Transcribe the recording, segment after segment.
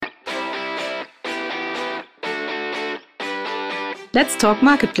Let's Talk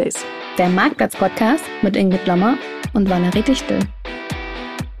Marketplace. Der Marktplatz-Podcast mit Ingrid und Valerie Dichtel.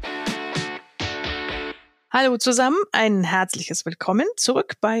 Hallo zusammen, ein herzliches Willkommen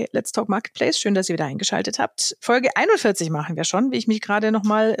zurück bei Let's Talk Marketplace. Schön, dass ihr wieder eingeschaltet habt. Folge 41 machen wir schon, wie ich mich gerade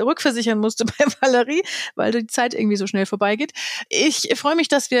nochmal rückversichern musste bei Valerie, weil die Zeit irgendwie so schnell vorbeigeht. Ich freue mich,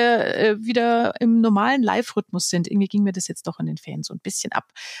 dass wir wieder im normalen Live-Rhythmus sind. Irgendwie ging mir das jetzt doch in den Ferien so ein bisschen ab.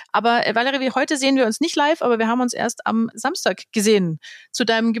 Aber Valerie, heute sehen wir uns nicht live, aber wir haben uns erst am Samstag gesehen, zu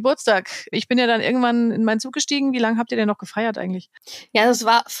deinem Geburtstag. Ich bin ja dann irgendwann in meinen Zug gestiegen. Wie lange habt ihr denn noch gefeiert eigentlich? Ja, das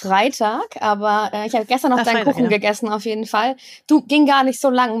war Freitag, aber ich habe gestern noch deinen Kuchen gegessen auf jeden Fall. Du, ging gar nicht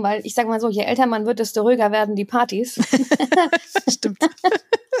so lang, weil ich sag mal so, je älter man wird, desto ruhiger werden die Partys. Stimmt.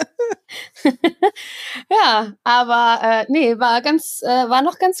 Ja, aber war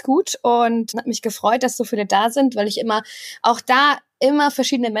noch ganz gut und hat mich gefreut, dass so viele da sind, weil ich immer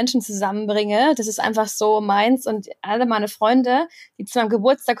verschiedene Menschen zusammenbringe. Das ist einfach so meins und alle meine Freunde, die zu meinem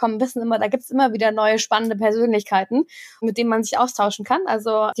Geburtstag kommen, wissen immer, da gibt's immer wieder neue spannende Persönlichkeiten, mit denen man sich austauschen kann.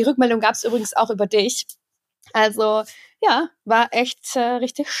 Also die Rückmeldung gab's übrigens auch über dich. Also ja, war echt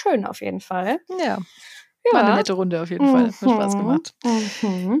richtig schön auf jeden Fall. Ja. War eine nette Runde auf jeden Fall. Hat Spaß gemacht.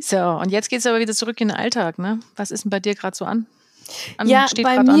 So, und jetzt geht's aber wieder zurück in den Alltag, ne? Was ist denn bei dir gerade so an? Bei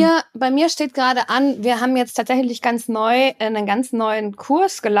mir steht gerade an, wir haben jetzt tatsächlich einen ganz neuen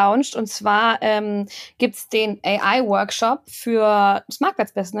Kurs gelauncht und zwar gibt's den AI-Workshop für das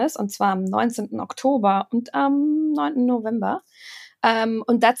Marktplatz-Business und zwar am 19. Oktober und am 9. November.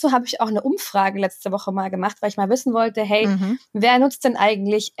 Und dazu habe ich auch eine Umfrage letzte Woche mal gemacht, weil ich mal wissen wollte, wer nutzt denn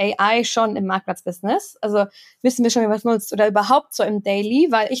eigentlich AI schon im Marktplatz-Business? Also wissen wir schon, wie man es nutzt oder überhaupt so im Daily?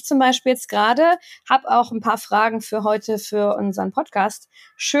 Weil ich zum Beispiel jetzt gerade habe auch ein paar Fragen für heute für unseren Podcast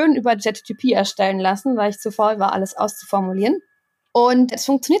schön über ChatGPT erstellen lassen, weil ich zu faul war, alles auszuformulieren. Und es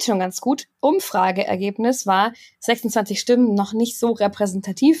funktioniert schon ganz gut. Umfrageergebnis war 26 Stimmen, noch nicht so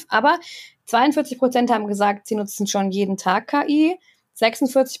repräsentativ, aber 42% haben gesagt, sie nutzen schon jeden Tag KI,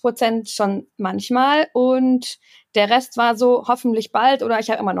 46% schon manchmal und der Rest war so, hoffentlich bald oder ich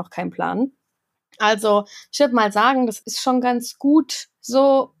habe immer noch keinen Plan. Also ich würde mal sagen, das ist schon ganz gut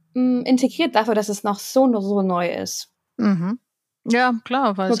so integriert dafür, dass es noch so neu ist. Mhm. Ja,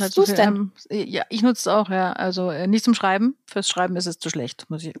 klar, weil Nutzt es halt so du's viel. denn? Ja, ich nutze es auch, ja. Also nicht zum Schreiben. Fürs Schreiben ist es zu schlecht,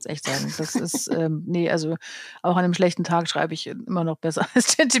 muss ich jetzt echt sagen. Das ist, also auch an einem schlechten Tag schreibe ich immer noch besser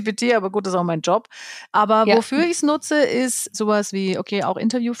als ChatGPT, aber gut, das ist auch mein Job. Aber wofür ich es nutze, ist sowas wie, okay, auch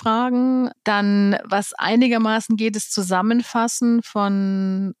Interviewfragen. Dann, was einigermaßen geht, ist Zusammenfassen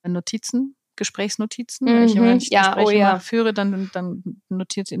von Notizen. Gesprächsnotizen. Wenn ich immer Gespräche führe, dann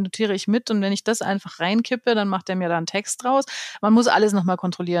notiere ich mit und wenn ich das einfach reinkippe, dann macht er mir da einen Text draus. Man muss alles nochmal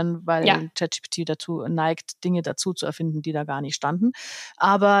kontrollieren, weil ChatGPT dazu neigt, Dinge dazu zu erfinden, die da gar nicht standen.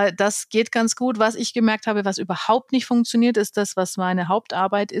 Aber das geht ganz gut. Was ich gemerkt habe, was überhaupt nicht funktioniert, ist das, was meine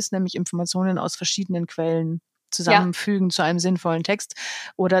Hauptarbeit ist, nämlich Informationen aus verschiedenen Quellen zusammenfügen zu einem sinnvollen Text.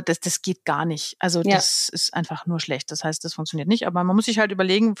 Oder das geht gar nicht. Also das ist einfach nur schlecht. Das heißt, das funktioniert nicht. Aber man muss sich halt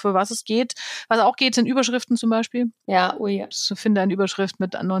überlegen, für was es geht. Was auch geht, sind Überschriften zum Beispiel. Ja, So, finde eine Überschrift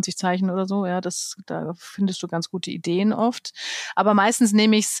mit 90 Zeichen oder so. Ja, da findest du ganz gute Ideen oft. Aber meistens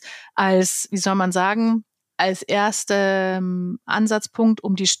nehme ich es als, wie soll man sagen, als erster Ansatzpunkt,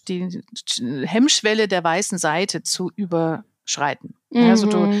 um die Hemmschwelle der weißen Seite zu überschreiten. Also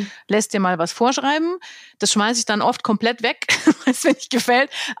du lässt dir mal was vorschreiben, das schmeiße ich dann oft komplett weg, weil es mir nicht gefällt,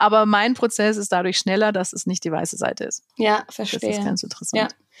 aber mein Prozess ist dadurch schneller, dass es nicht die weiße Seite ist. Ja, verstehe. Das ist ganz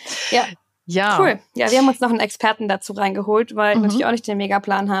interessant. Ja. Cool. Ja, wir haben uns noch einen Experten dazu reingeholt, weil ich natürlich auch nicht den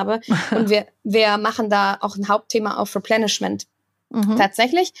Megaplan habe und wir machen da auch ein Hauptthema auf Replenishment.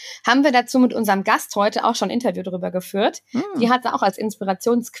 Tatsächlich haben wir dazu mit unserem Gast heute auch schon ein Interview darüber geführt. Die hat da auch als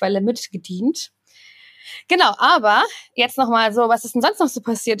Inspirationsquelle mitgedient. Genau, aber jetzt nochmal so, was ist denn sonst noch so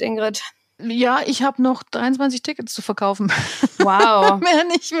passiert, Ingrid? Ja, ich habe noch 23 Tickets zu verkaufen. Wow. Mehr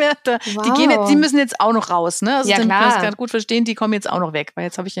nicht mehr. Wow. Die müssen jetzt auch noch raus, ne? Also ja, ich klar. kann das gerade gut verstehen, die kommen jetzt auch noch weg, weil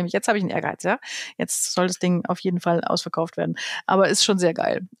jetzt habe ich einen Ehrgeiz, ja. Jetzt soll das Ding auf jeden Fall ausverkauft werden. Aber ist schon sehr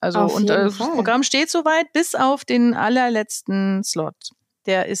geil. Also das Programm steht soweit bis auf den allerletzten Slot.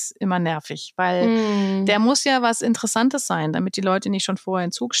 Der ist immer nervig, weil der muss ja was Interessantes sein, damit die Leute nicht schon vorher in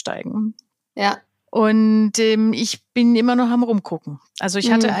den Zug steigen. Ja. Und ich bin immer noch am Rumgucken. Also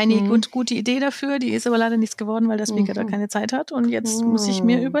ich hatte eine gute Idee dafür, die ist aber leider nichts geworden, weil der Speaker da keine Zeit hat. Und jetzt muss ich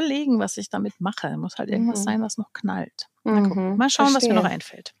mir überlegen, was ich damit mache. Muss halt irgendwas sein, was noch knallt. Mal schauen, was mir noch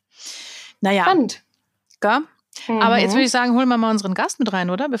einfällt. Naja. Spannend. Gell? Aber jetzt würde ich sagen, holen wir mal unseren Gast mit rein,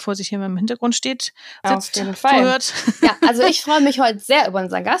 oder? Bevor sich hier mal im Hintergrund sitzt, auf jeden Fall. Zuhört. Ja, also ich freue mich heute sehr über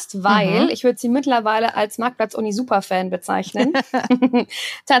unseren Gast, weil ich würde sie mittlerweile als Marktplatz-Uni-Superfan bezeichnen.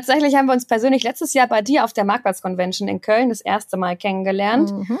 Tatsächlich haben wir uns persönlich letztes Jahr bei dir auf der Marktplatz-Convention in Köln das erste Mal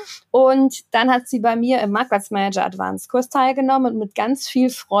kennengelernt. Und dann hat sie bei mir im Marktplatz-Manager Advanced-Kurs teilgenommen und mit ganz viel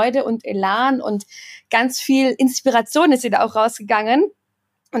Freude und Elan und ganz viel Inspiration ist sie da auch rausgegangen.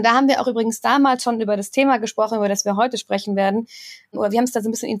 Und da haben wir auch übrigens damals schon über das Thema gesprochen, über das wir heute sprechen werden. Oder wir haben es da so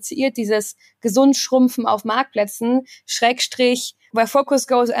ein bisschen initiiert, dieses gesund schrumpfen auf Marktplätzen, Schrägstrich, where focus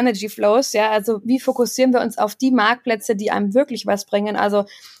goes, energy flows. Ja, also wie fokussieren wir uns auf die Marktplätze, die einem wirklich was bringen? Also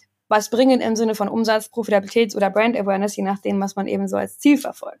was bringen im Sinne von Umsatz, Profitabilität oder Brand Awareness, je nachdem, was man eben so als Ziel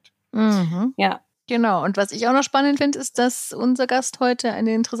verfolgt. Ja. Genau, und was ich auch noch spannend finde, ist, dass unser Gast heute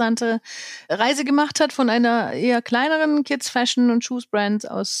eine interessante Reise gemacht hat von einer eher kleineren Kids Fashion und Shoes Brand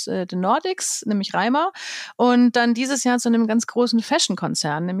aus den Nordics, nämlich Reimer, und dann dieses Jahr zu einem ganz großen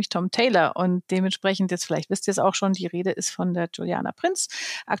Fashion-Konzern, nämlich Tailor. Und dementsprechend, jetzt vielleicht wisst ihr es auch schon, die Rede ist von der Giuliana Prinz,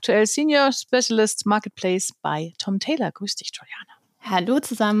 aktuell Senior Specialist Marketplace bei Tailor. Grüß dich, Giuliana. Hallo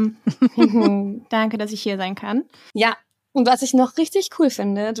zusammen. Danke, dass ich hier sein kann. Ja. Und was ich noch richtig cool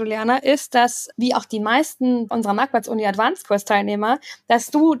finde, Giuliana, ist, dass, wie auch die meisten unserer Marktplatz-Uni Advanced-Kurs-Teilnehmer,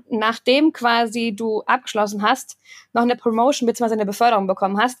 dass du, nachdem quasi du abgeschlossen hast, noch eine Promotion bzw. eine Beförderung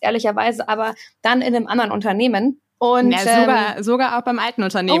bekommen hast, ehrlicherweise aber dann in einem anderen Unternehmen. Und sogar auch beim alten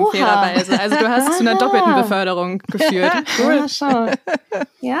Unternehmen, fairerweise. Also du hast zu einer doppelten Beförderung geführt. Cool. Schaut.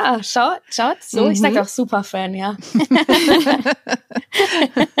 So, ich sag doch Superfan, ja.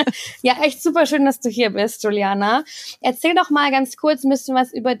 Ja, echt super schön, dass du hier bist, Giuliana. Erzähl doch mal ganz kurz ein bisschen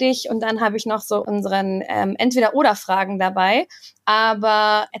was über dich und dann habe ich noch so unseren Entweder-oder-Fragen dabei.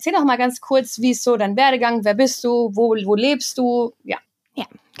 Aber erzähl doch mal ganz kurz, wie ist so dein Werdegang, wer bist du, wo lebst du? Ja,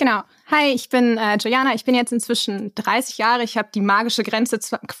 genau. Hi, ich bin Giuliana. Ich bin jetzt inzwischen 30 Jahre. Ich habe die magische Grenze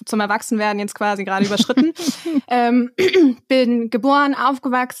zum Erwachsenwerden jetzt quasi gerade überschritten. Bin geboren,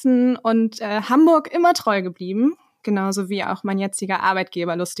 aufgewachsen und Hamburg immer treu geblieben. Genauso wie auch mein jetziger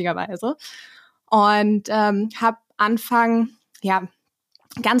Arbeitgeber, lustigerweise. Und habe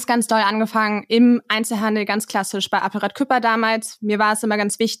ganz, ganz doll angefangen im Einzelhandel, ganz klassisch bei Aber, wirkt damals. Mir war es immer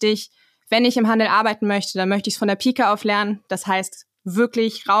ganz wichtig, wenn ich im Handel arbeiten möchte, dann möchte ich es von der Pike auf lernen. Das heißt,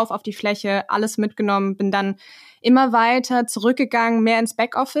 wirklich rauf auf die Fläche, alles mitgenommen, bin dann immer weiter zurückgegangen, mehr ins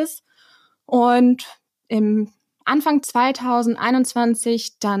Backoffice und im Anfang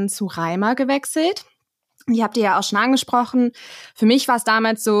 2021 dann zu Reimer gewechselt. Die habt ihr ja auch schon angesprochen. Für mich war es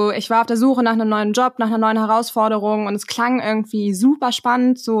damals so, ich war auf der Suche nach einem neuen Job, nach einer neuen Herausforderung und es klang irgendwie super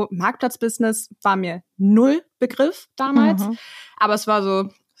spannend. So Marktplatzbusiness war mir null Begriff damals, aber es war so,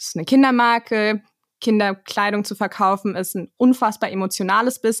 es ist eine Kindermarke, Kinderkleidung zu verkaufen ist ein unfassbar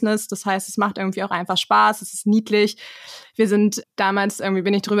emotionales Business. Das heißt, es macht irgendwie auch einfach Spaß, es ist niedlich. Wir sind damals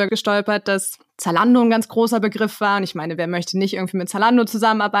bin ich drüber gestolpert, dass Zalando ein ganz großer Begriff war. Und ich meine, wer möchte nicht irgendwie mit Zalando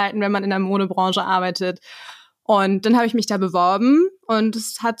zusammenarbeiten, wenn man in der Modebranche arbeitet? Und dann habe ich mich da beworben und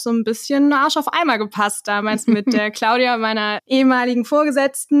es hat so ein bisschen Arsch auf Eimer gepasst damals mit der Claudia, meiner ehemaligen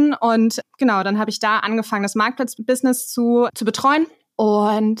Vorgesetzten. Und genau, dann habe ich da angefangen, das Marktplatzbusiness zu betreuen.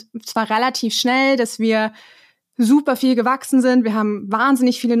 Und es war relativ schnell, dass wir super viel gewachsen sind. Wir haben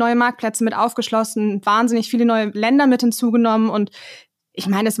wahnsinnig viele neue Marktplätze mit aufgeschlossen, wahnsinnig viele neue Länder mit hinzugenommen. Und ich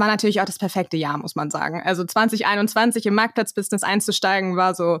meine, es war natürlich auch das perfekte Jahr, muss man sagen. Also 2021 im Marktplatzbusiness einzusteigen,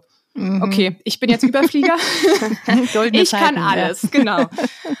 war so, okay, ich bin jetzt Überflieger. Ich kann alles, genau.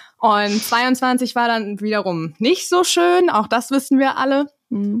 Und 22 war dann wiederum nicht so schön. Auch das wissen wir alle.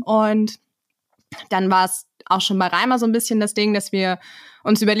 Und dann war es auch schon bei Reimer so ein bisschen das Ding, dass wir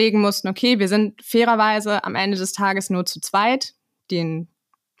uns überlegen mussten, okay, wir sind fairerweise am Ende des Tages nur zu zweit. Den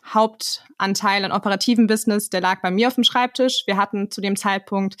Hauptanteil an operativen Business, der lag bei mir auf dem Schreibtisch. Wir hatten zu dem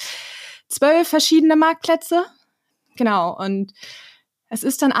Zeitpunkt 12 verschiedene Marktplätze. Genau, und es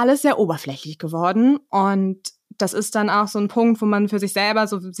ist dann alles sehr oberflächlich geworden. Und das ist dann auch so ein Punkt, wo man für sich selber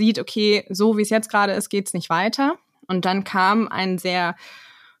so sieht, okay, so wie es jetzt gerade ist, geht's nicht weiter. Und dann kam ein sehr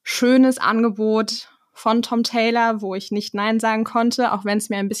schönes Angebot von Tailor, wo ich nicht Nein sagen konnte, auch wenn es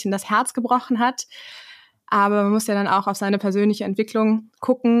mir ein bisschen das Herz gebrochen hat. Aber man muss ja dann auch auf seine persönliche Entwicklung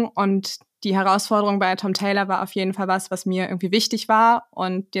gucken und die Herausforderung bei Tailor war auf jeden Fall was mir irgendwie wichtig war.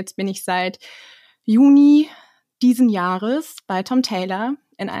 Und jetzt bin ich seit Juni diesen Jahres bei Tailor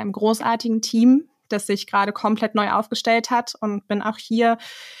in einem großartigen Team, das sich gerade komplett neu aufgestellt hat und bin auch hier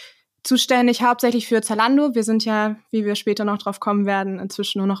zuständig hauptsächlich für Zalando. Wir sind ja, wie wir später noch drauf kommen werden,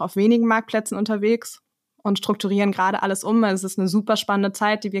 inzwischen nur noch auf wenigen Marktplätzen unterwegs und strukturieren gerade alles um. Also es ist eine super spannende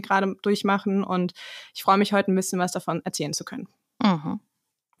Zeit, die wir gerade durchmachen und ich freue mich heute ein bisschen was davon erzählen zu können.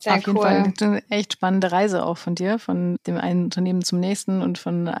 Sehr Auf jeden Fall eine echt spannende Reise auch von dir, von dem einen Unternehmen zum nächsten und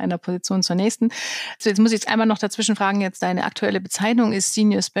von einer Position zur nächsten. So, jetzt muss ich einmal noch dazwischen fragen, jetzt deine aktuelle Bezeichnung ist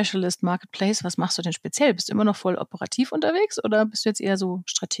Senior Specialist Marketplace. Was machst du denn speziell? Bist du immer noch voll operativ unterwegs oder bist du jetzt eher so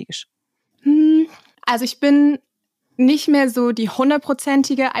strategisch? Also ich bin nicht mehr so die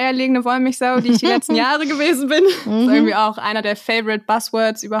 100%ige eierlegende Wollmilchsau, die ich die letzten Jahre gewesen bin. Das ist irgendwie auch einer der Favorite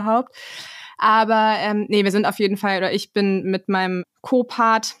Buzzwords überhaupt. Aber wir sind auf jeden Fall, oder ich bin mit meinem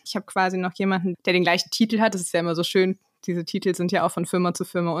Co-Part, ich habe quasi noch jemanden, der den gleichen Titel hat. Das ist ja immer so schön, diese Titel sind ja auch von Firma zu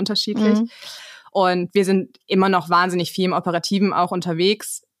Firma unterschiedlich. Und wir sind immer noch wahnsinnig viel im Operativen auch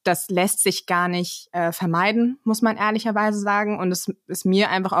unterwegs. Das lässt sich gar nicht vermeiden, muss man ehrlicherweise sagen. Und es ist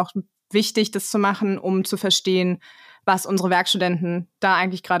mir einfach auch wichtig, das zu machen, um zu verstehen, was unsere Werkstudenten da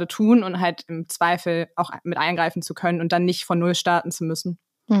eigentlich gerade tun und halt im Zweifel auch mit eingreifen zu können und dann nicht von Null starten zu müssen.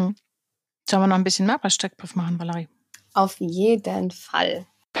 Sollen wir noch ein bisschen Marktplatz-Steckbrief machen, Valerie? Auf jeden Fall.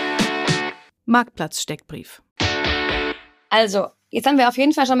 Marktplatz-Steckbrief. Also, jetzt haben wir auf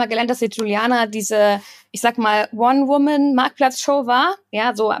jeden Fall schon mal gelernt, dass die Giuliana diese, ich sag mal, One-Woman-Marktplatz-Show war.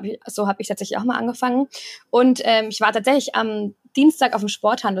 Ja, so hab ich tatsächlich auch mal angefangen. Und ich war tatsächlich am Dienstag auf dem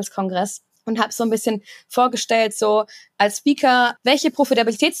Sporthandelskongress und habe so ein bisschen vorgestellt, so als Speaker, welche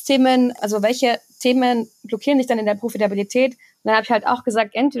Profitabilitätsthemen, also welche Themen blockieren dich dann in der Profitabilität? Und dann habe ich halt auch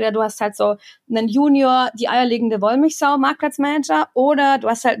gesagt, entweder du hast halt so einen Junior, die eierlegende Wollmilchsau, Marktplatzmanager, oder du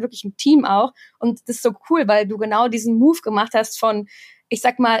hast halt wirklich ein Team auch. Und das ist so cool, weil du genau diesen Move gemacht hast von, ich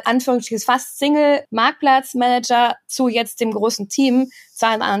sag mal, Anführungsstrichen fast Single Marktplatzmanager zu jetzt dem großen Team, zu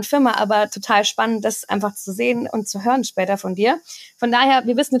einer anderen Firma, aber total spannend, das einfach zu sehen und zu hören später von dir. Von daher,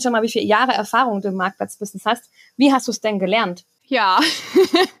 wir wissen jetzt schon mal, wie viele Jahre Erfahrung du im Marktplatzbusiness hast. Wie hast du es denn gelernt? Ja,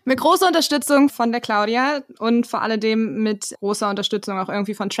 mit großer Unterstützung von der Claudia und vor allem mit großer Unterstützung auch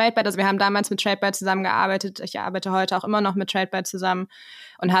irgendwie von TradeByte. Also wir haben damals mit TradeByte zusammengearbeitet. Ich arbeite heute auch immer noch mit TradeByte zusammen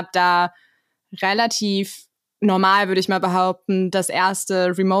und habe da relativ normal, würde ich mal behaupten, das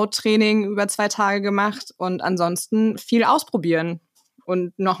erste Remote-Training über 2 Tage gemacht und ansonsten viel ausprobieren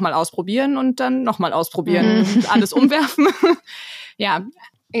und nochmal ausprobieren und dann nochmal ausprobieren und alles umwerfen. Ja.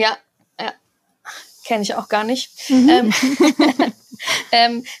 Kenne ich auch gar nicht.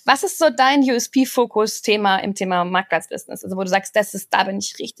 Was ist so dein USP-Fokus-Thema im Thema Marktplatzbusiness? Also wo du sagst, da bin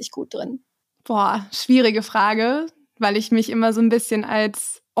ich richtig gut drin. Boah, schwierige Frage, weil ich mich immer so ein bisschen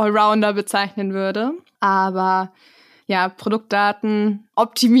als Allrounder bezeichnen würde. Aber ja, Produktdaten,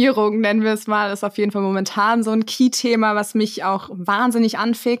 Optimierung nennen wir es mal, ist auf jeden Fall momentan so ein Key-Thema, was mich auch wahnsinnig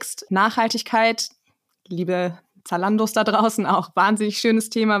anfixt. Nachhaltigkeit, liebe Zalandos da draußen, auch wahnsinnig schönes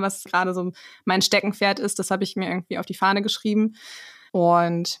Thema, was gerade so mein Steckenpferd ist. Das habe ich mir irgendwie auf die Fahne geschrieben.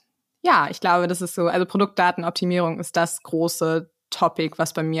 Und ja, ich glaube, das ist so, also Produktdatenoptimierung ist das große Topic,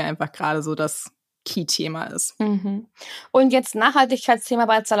 was bei mir einfach gerade so das Key-Thema ist. Und jetzt Nachhaltigkeitsthema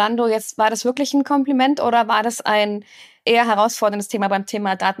bei Zalando, jetzt war das wirklich ein Kompliment oder war das ein eher herausforderndes Thema beim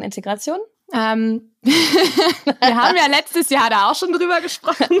Thema Datenintegration? Wir haben ja letztes Jahr da auch schon drüber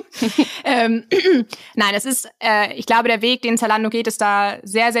gesprochen. Nein, es ist, ich glaube, der Weg, den Zalando geht, ist da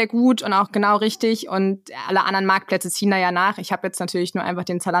sehr, sehr gut und auch genau richtig und alle anderen Marktplätze ziehen da ja nach. Ich habe jetzt natürlich nur einfach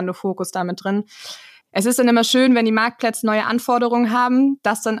den Zalando-Fokus da mit drin. Es ist dann immer schön, wenn die Marktplätze neue Anforderungen haben,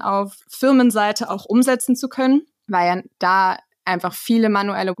 das dann auf Firmenseite auch umsetzen zu können, weil ja da einfach viele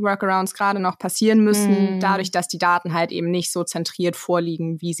manuelle Workarounds gerade noch passieren müssen, dadurch, dass die Daten halt eben nicht so zentriert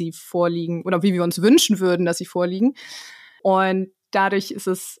vorliegen, wie sie vorliegen oder wie wir uns wünschen würden, dass sie vorliegen. Und dadurch ist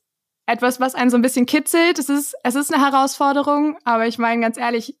es etwas, was einen so ein bisschen kitzelt. Es ist eine Herausforderung, aber ich meine ganz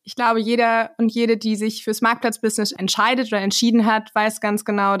ehrlich, ich glaube, jeder und jede, die sich fürs Marktplatzbusiness entscheidet oder entschieden hat, weiß ganz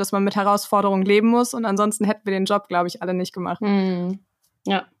genau, dass man mit Herausforderungen leben muss und ansonsten hätten wir den Job, glaube ich, alle nicht gemacht.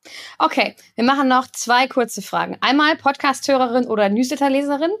 Ja. Okay, wir machen noch 2 kurze Fragen. Einmal Podcast-Hörerin oder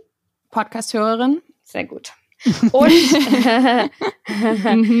Newsletter-Leserin? Podcast-Hörerin. Sehr gut. Und,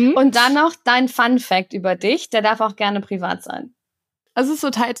 und dann noch dein Fun-Fact über dich. Der darf auch gerne privat sein. Also es ist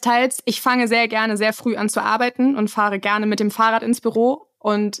so teils. Ich fange sehr gerne sehr früh an zu arbeiten und fahre gerne mit dem Fahrrad ins Büro.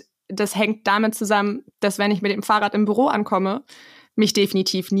 Und das hängt damit zusammen, dass wenn ich mit dem Fahrrad im Büro ankomme, mich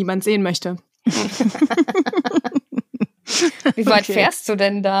definitiv niemand sehen möchte. Wie weit fährst du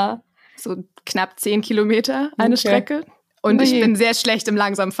denn da? So knapp 10 Kilometer eine Strecke. Und ich bin sehr schlecht im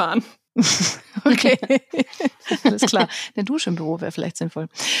Langsamfahren. Okay, alles klar. Eine Dusche im Büro wäre vielleicht sinnvoll.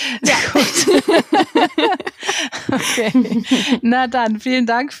 Ja, gut. Okay. Na dann, vielen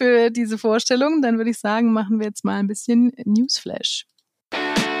Dank für diese Vorstellung. Dann würde ich sagen, machen wir jetzt mal ein bisschen Newsflash.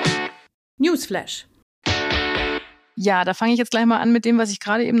 Newsflash. Ja, da fange ich jetzt gleich mal an mit dem, was ich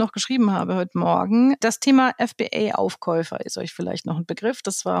gerade eben noch geschrieben habe heute Morgen. Das Thema FBA-Aufkäufer ist euch vielleicht noch ein Begriff.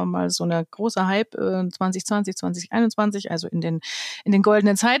 Das war mal so eine große Hype 2020, 2021, also in den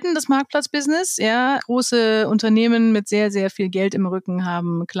goldenen Zeiten des Marktplatzbusiness. Ja, große Unternehmen mit sehr, sehr viel Geld im Rücken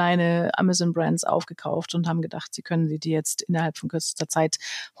haben kleine Amazon-Brands aufgekauft und haben gedacht, sie können die jetzt innerhalb von kürzester Zeit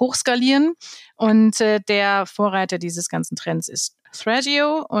hochskalieren. Und der Vorreiter dieses ganzen Trends ist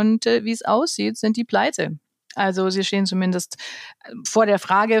Thrasio und wie es aussieht, sind die pleite. Also sie stehen zumindest vor der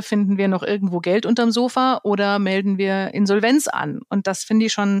Frage, finden wir noch irgendwo Geld unterm Sofa oder melden wir Insolvenz an? Und das finde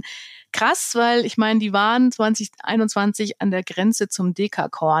ich schon krass, weil ich meine, die waren 2021 an der Grenze zum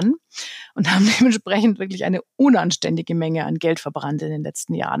Dekakorn und haben dementsprechend wirklich eine unanständige Menge an Geld verbrannt in den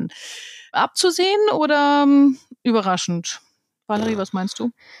letzten Jahren. Abzusehen oder überraschend? Valerie, was meinst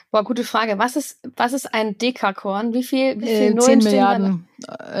du? Boah, gute Frage. Was ist ein Dekakorn? Wie viel 10 Milliarden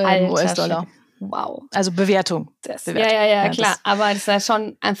US-Dollar. Wow. Also Bewertung. Ja, klar. Aber das ist ja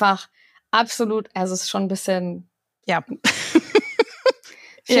schon einfach absolut, also es ist schon ein bisschen... Ja.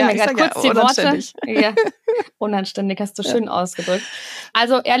 Ich mir gerade kurz die Worte. Ja, unanständig, hast du schön ausgedrückt.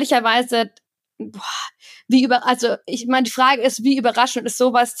 Also ehrlicherweise, ich meine, die Frage ist, wie überraschend ist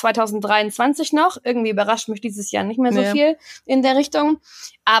sowas 2023 noch? Irgendwie überrascht mich dieses Jahr nicht mehr so viel in der Richtung.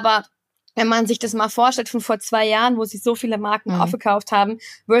 Aber wenn man sich das mal vorstellt von vor 2 Jahren, wo sie so viele Marken aufgekauft haben,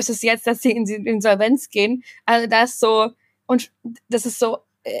 versus jetzt, dass sie in die Insolvenz gehen. Also das ist so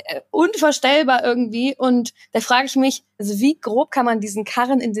unvorstellbar irgendwie. Und da frage ich mich, also wie grob kann man diesen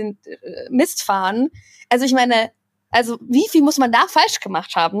Karren in den Mist fahren? Also ich meine, also wie viel muss man da falsch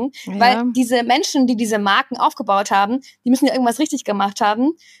gemacht haben? Ja. Weil diese Menschen, die diese Marken aufgebaut haben, die müssen ja irgendwas richtig gemacht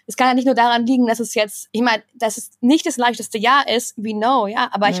haben. Es kann ja nicht nur daran liegen, dass es jetzt, ich meine, dass es nicht das leichteste Jahr ist, we know, ja.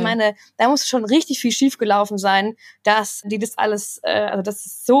 Aber ich meine, da muss schon richtig viel schiefgelaufen sein, dass die das alles, dass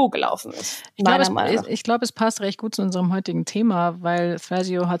es so gelaufen ist. Ich glaube, es passt recht gut zu unserem heutigen Thema, weil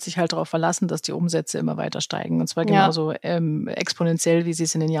Thrasio hat sich halt darauf verlassen, dass die Umsätze immer weiter steigen. Und zwar genauso exponentiell, wie sie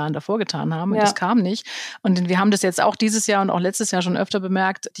es in den Jahren davor getan haben. Und das kam nicht. Und wir haben das jetzt auch dieses Jahr und auch letztes Jahr schon öfter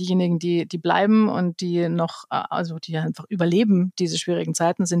bemerkt, diejenigen, die bleiben und die noch, also die einfach überleben diese schwierigen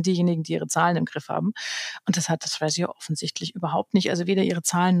Zeiten, sind diejenigen, die ihre Zahlen im Griff haben. Und das hat das Thrasio offensichtlich überhaupt nicht. Also weder ihre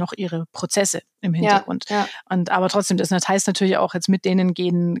Zahlen noch ihre Prozesse im Hintergrund. Ja. Aber trotzdem, das heißt natürlich auch, jetzt mit denen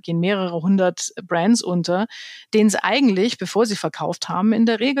gehen mehrere 100 Brands unter, denen es eigentlich, bevor sie verkauft haben, in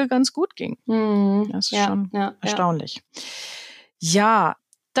der Regel ganz gut ging. Das ist schon erstaunlich. Ja,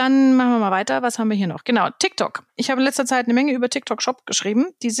 dann machen wir mal weiter. Was haben wir hier noch? Genau, TikTok. Ich habe in letzter Zeit eine Menge über TikTok Shop geschrieben.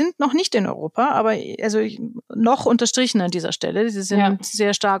 Die sind noch nicht in Europa, aber noch unterstrichen an dieser Stelle. Sie sind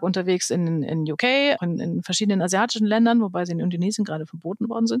sehr stark unterwegs in UK und in verschiedenen asiatischen Ländern, wobei sie in Indonesien gerade verboten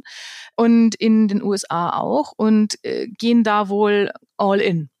worden sind. Und in den USA auch und gehen da wohl all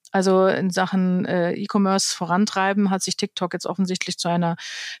in. Also in Sachen E-Commerce vorantreiben hat sich TikTok jetzt offensichtlich zu einer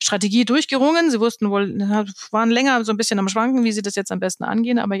Strategie durchgerungen. Sie waren länger so ein bisschen am Schwanken, wie sie das jetzt am besten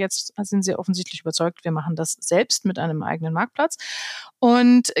angehen, aber jetzt sind sie offensichtlich überzeugt, wir machen das selbst mit einem eigenen Marktplatz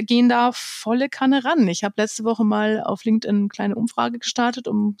und gehen da volle Kanne ran. Ich habe letzte Woche mal auf LinkedIn eine kleine Umfrage gestartet,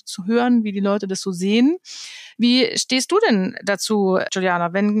 um zu hören, wie die Leute das so sehen. Wie stehst du denn dazu,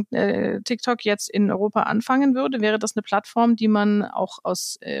 Giuliana, wenn TikTok jetzt in Europa anfangen würde? Wäre das eine Plattform, die man auch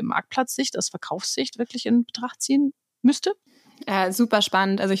aus Marktplatzsicht, aus Verkaufssicht wirklich in Betracht ziehen müsste? Super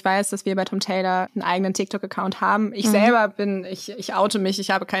spannend. Also ich weiß, dass wir bei Tom Tailor einen eigenen TikTok-Account haben. Ich selber ich oute mich, ich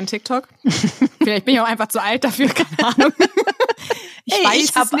habe keinen TikTok. Vielleicht bin ich auch einfach zu alt dafür, keine Ahnung.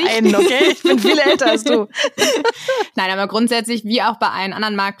 Ich habe einen, okay? Ich bin viel älter als du. Nein, aber grundsätzlich, wie auch bei allen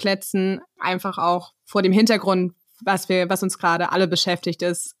anderen Marktplätzen, einfach auch vor dem Hintergrund, was uns gerade alle beschäftigt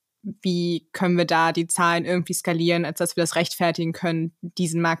ist, wie können wir da die Zahlen irgendwie skalieren, als dass wir das rechtfertigen können,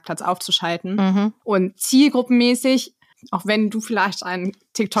 diesen Marktplatz aufzuschalten. Und zielgruppenmäßig, auch wenn du vielleicht einen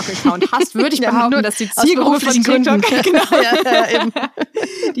TikTok-Account hast, würde ich behaupten, dass die Zielgruppe von TikTok, eben.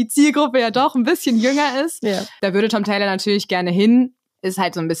 Die Zielgruppe ja doch ein bisschen jünger ist. Ja. Da würde Tom Tailor natürlich gerne hin. Ist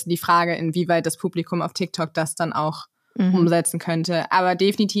halt so ein bisschen die Frage, inwieweit das Publikum auf TikTok das dann auch umsetzen könnte. Aber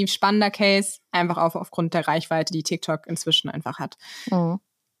definitiv spannender Case, einfach aufgrund der Reichweite, die TikTok inzwischen einfach hat.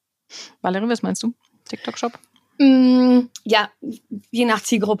 Valerie, was meinst du? TikTok-Shop? Ja, je nach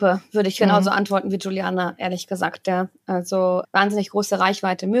Zielgruppe würde ich genauso antworten wie Giuliana, ehrlich gesagt. Ja. Also wahnsinnig große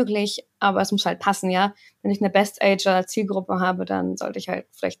Reichweite möglich, aber es muss halt passen, ja. Wenn ich eine Best-Ager-Zielgruppe habe, dann sollte ich halt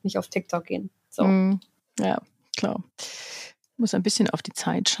vielleicht nicht auf TikTok gehen. So. Ja, klar. muss ein bisschen auf die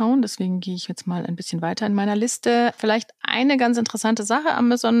Zeit schauen, deswegen gehe ich jetzt mal ein bisschen weiter in meiner Liste. Vielleicht eine ganz interessante Sache.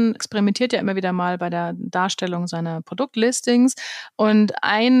 Amazon experimentiert ja immer wieder mal bei der Darstellung seiner Produktlistings und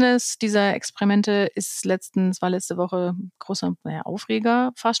eines dieser Experimente war letzte Woche großer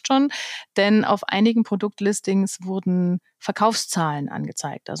Aufreger fast schon, denn auf einigen Produktlistings wurden Verkaufszahlen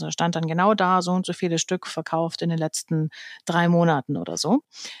angezeigt. Also stand dann genau da, so und so viele Stück verkauft in den letzten 3 Monaten oder so.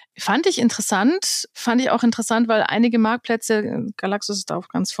 Fand ich auch interessant, weil einige Marktplätze, Galaxus ist da auch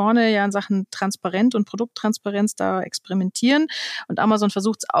ganz vorne, ja in Sachen Transparenz und Produkttransparenz da experimentieren und Amazon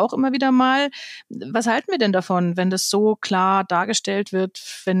versucht es auch immer wieder mal. Was halten wir denn davon, wenn das so klar dargestellt wird,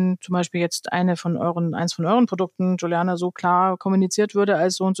 wenn zum Beispiel jetzt eins von euren Produkten, Giuliana, so klar kommuniziert würde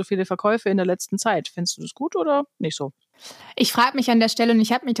als so und so viele Verkäufe in der letzten Zeit? Findest du das gut oder nicht so? Ich frage mich an der Stelle, und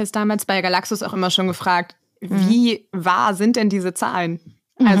ich habe mich das damals bei Galaxus auch immer schon gefragt, wie wahr sind denn diese Zahlen?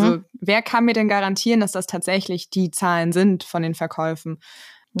 Also wer kann mir denn garantieren, dass das tatsächlich die Zahlen sind von den Verkäufen?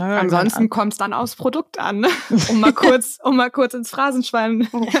 Naja, ansonsten kommt es dann aufs Produkt an, um mal kurz ins Phrasenschwein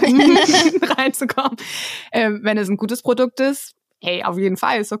reinzukommen. Wenn es ein gutes Produkt ist, hey, auf jeden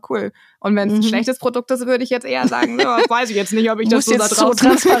Fall, ist doch cool. Und wenn es ein schlechtes Produkt ist, würde ich jetzt eher sagen, so, weiß ich jetzt nicht, ob ich das so da draußen... Muss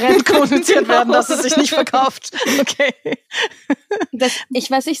jetzt so transparent kommuniziert werden, dass es sich nicht verkauft. Okay.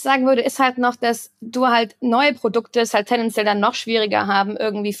 Was ich sagen würde, ist halt noch, dass du halt neue Produkte es halt tendenziell dann noch schwieriger haben,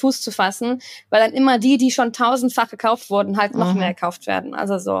 irgendwie Fuß zu fassen, weil dann immer die schon 1000-fach gekauft wurden, halt noch mehr gekauft werden.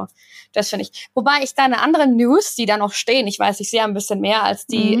 Also so, das finde ich. Wobei ich da eine andere News, die da noch stehen, ich weiß, ich sehe ein bisschen mehr, als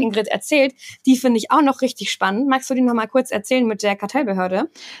die Ingrid erzählt, die finde ich auch noch richtig spannend. Magst du die noch mal kurz erzählen mit der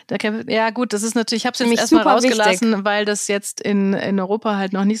Kartellbehörde? Ja gut, das ist natürlich, ich habe es jetzt erstmal rausgelassen, wichtig, weil das jetzt in Europa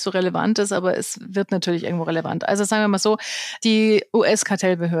halt noch nicht so relevant ist, aber es wird natürlich irgendwo relevant. Also sagen wir mal so, die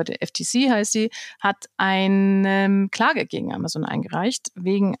US-Kartellbehörde, FTC heißt die, hat eine Klage gegen Amazon eingereicht,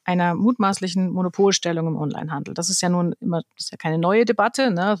 wegen einer mutmaßlichen Monopolstellung im Onlinehandel. Das ist ja keine neue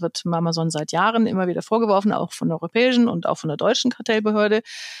Debatte, ne? Das wird Amazon seit Jahren immer wieder vorgeworfen, auch von der europäischen und auch von der deutschen Kartellbehörde.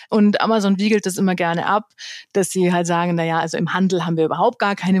 Und Amazon wiegelt das immer gerne ab, dass sie halt sagen, also im Handel haben wir überhaupt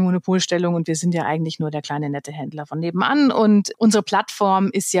gar keine Monopolstellung und wir sind ja eigentlich nur der kleine nette Händler von nebenan und unsere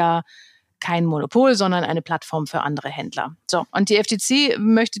Plattform ist ja kein Monopol, sondern eine Plattform für andere Händler. So, und die FTC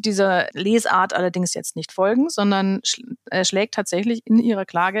möchte dieser Lesart allerdings jetzt nicht folgen, sondern schlägt tatsächlich in ihrer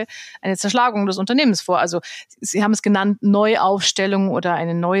Klage eine Zerschlagung des Unternehmens vor. Also sie haben es genannt Neuaufstellung oder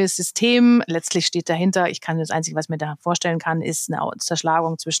ein neues System. Letztlich steht dahinter, das Einzige, was ich mir da vorstellen kann, ist eine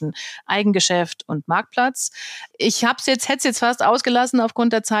Zerschlagung zwischen Eigengeschäft und Marktplatz. Ich hätte es jetzt fast ausgelassen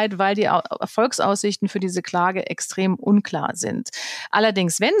aufgrund der Zeit, weil die Erfolgsaussichten für diese Klage extrem unklar sind.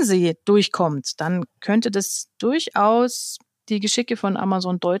 Allerdings, wenn sie durchkommt, dann könnte das durchaus die Geschicke von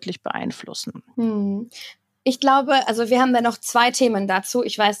Amazon deutlich beeinflussen. Ich glaube, also wir haben da noch 2 Themen dazu.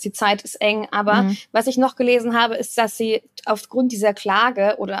 Ich weiß, die Zeit ist eng, aber was ich noch gelesen habe, ist, dass sie aufgrund dieser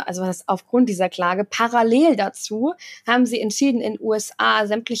Klage parallel dazu haben sie entschieden, in den USA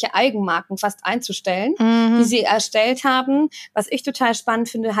sämtliche Eigenmarken fast einzustellen, die sie erstellt haben. Was ich total spannend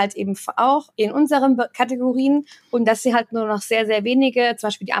finde, halt eben auch in unseren Kategorien und dass sie halt nur noch sehr, sehr wenige, zum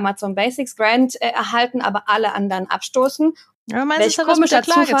Beispiel die Amazon Basics Grant erhalten, aber alle anderen abstoßen. Ja, meinst du, das hat was mit der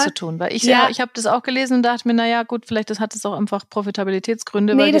Klage zu tun? Weil ich habe das auch gelesen und dachte mir, gut, vielleicht hat es auch einfach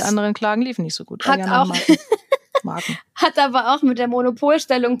Profitabilitätsgründe, weil die anderen Klagen liefen nicht so gut. Hat aber auch mit der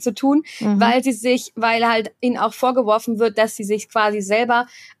Monopolstellung zu tun, weil halt ihnen auch vorgeworfen wird, dass sie sich quasi selber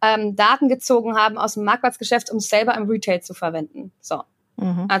Daten gezogen haben aus dem Marktplatzgeschäft, um es selber im Retail zu verwenden. So.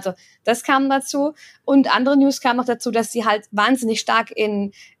 Also das kam dazu. Und andere News kam noch dazu, dass sie halt wahnsinnig stark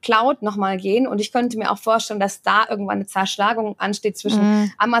in Cloud nochmal gehen. Und ich könnte mir auch vorstellen, dass da irgendwann eine Zerschlagung ansteht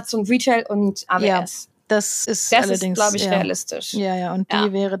zwischen Amazon Retail und AWS. Ja, das ist allerdings, glaube ich, realistisch. Ja, und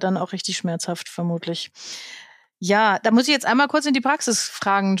die wäre dann auch richtig schmerzhaft, vermutlich. Ja, da muss ich jetzt einmal kurz in die Praxis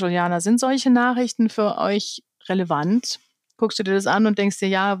fragen, Giuliana. Sind solche Nachrichten für euch relevant? Guckst du dir das an und denkst dir,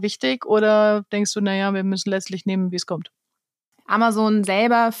 ja, wichtig? Oder denkst du, wir müssen letztlich nehmen, wie es kommt? Amazon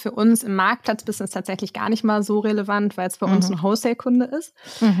selber für uns im Marktplatzbusiness tatsächlich gar nicht mal so relevant, weil es bei uns ein Wholesale-Kunde ist.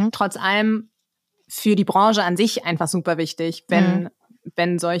 Trotz allem für die Branche an sich einfach super wichtig,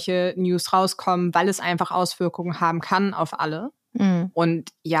 wenn solche News rauskommen, weil es einfach Auswirkungen haben kann auf alle.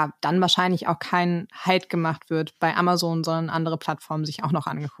 Und dann wahrscheinlich auch kein Halt gemacht wird bei Amazon, sondern andere Plattformen sich auch noch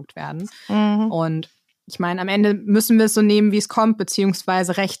angeguckt werden. Und ich meine, am Ende müssen wir es so nehmen, wie es kommt,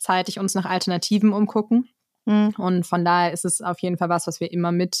 beziehungsweise rechtzeitig uns nach Alternativen umgucken. Und von daher ist es auf jeden Fall was wir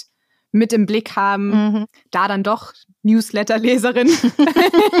immer mit mit im Blick haben, da dann doch Newsletter-Leserin.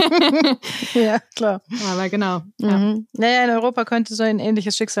 Ja, klar. Aber genau. Ja. Naja, in Europa könnte so ein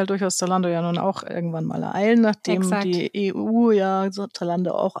ähnliches Schicksal durchaus Zalando ja nun auch irgendwann mal ereilen, nachdem die EU ja so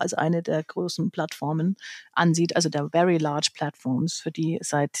Zalando auch als eine der großen Plattformen ansieht, also der very large Platforms, für die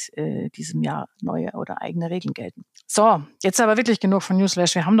seit diesem Jahr neue oder eigene Regeln gelten. So, jetzt aber wirklich genug von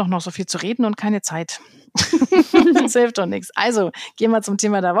Newsflash. Wir haben doch noch so viel zu reden und keine Zeit. Das hilft doch nichts. Also, gehen wir zum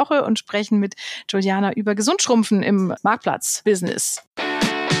Thema der Woche und sprechen mit Giuliana über gesund schrumpfen im Marktplatz-Business.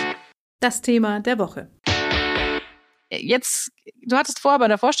 Das Thema der Woche. Jetzt, du hattest vorher bei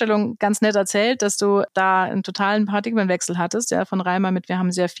der Vorstellung ganz nett erzählt, dass du da einen totalen Paradigmenwechsel hattest, ja, von Reimer mit, wir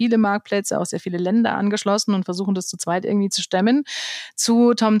haben sehr viele Marktplätze, auch sehr viele Länder angeschlossen und versuchen das zu zweit irgendwie zu stemmen,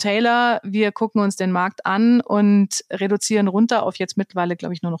 zu Tom Tailor, wir gucken uns den Markt an und reduzieren runter auf jetzt mittlerweile,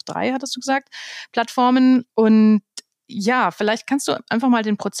 glaube ich, nur noch 3, hattest du gesagt, Plattformen. Und ja, vielleicht kannst du einfach mal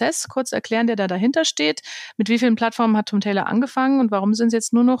den Prozess kurz erklären, der da dahinter steht. Mit wie vielen Plattformen hat Tom Tailor angefangen und warum sind es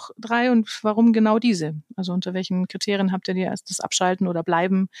jetzt nur noch 3 und warum genau diese? Also unter welchen Kriterien habt ihr dir erst das Abschalten oder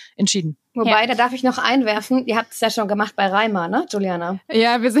Bleiben entschieden? Wobei, da darf ich noch einwerfen, ihr habt es ja schon gemacht bei Reimer, ne, Giuliana?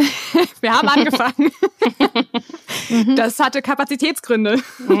 Ja, wir haben angefangen. Das hatte Kapazitätsgründe,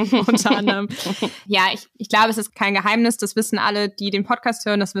 unter anderem. Ja, ich glaube, es ist kein Geheimnis, das wissen alle, die den Podcast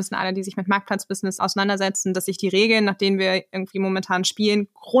hören, das wissen alle, die sich mit Marktplatzbusiness auseinandersetzen, dass sich die Regeln, nach denen wir irgendwie momentan spielen,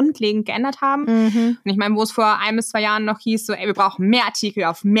 grundlegend geändert haben. Und ich meine, wo es vor 1 bis 2 Jahren noch hieß, so, wir brauchen mehr Artikel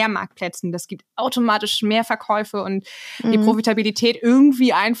auf mehr Marktplätzen, das gibt automatisch mehr Verkäufe und die Profitabilität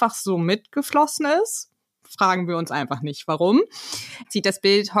irgendwie einfach so mitgeflossen ist, fragen wir uns einfach nicht, warum. Sieht das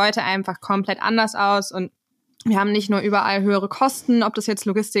Bild heute einfach komplett anders aus und wir haben nicht nur überall höhere Kosten, ob das jetzt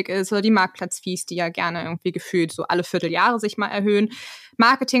Logistik ist oder die Marktplatzfees, die ja gerne irgendwie gefühlt so alle Vierteljahre sich mal erhöhen.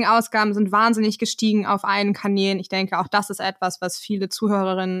 Marketingausgaben sind wahnsinnig gestiegen auf allen Kanälen. Ich denke, auch das ist etwas, was viele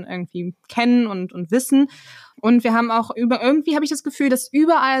Zuhörerinnen irgendwie kennen und wissen. Und wir haben auch irgendwie habe ich das Gefühl, dass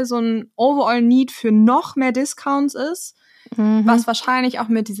überall so ein Overall-Need für noch mehr Discounts ist. Was wahrscheinlich auch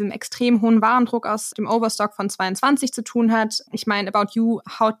mit diesem extrem hohen Warendruck aus dem Overstock von 22 zu tun hat. Ich meine, About You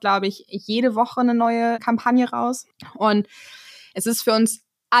haut, glaube ich, jede Woche eine neue Kampagne raus. Und es ist für uns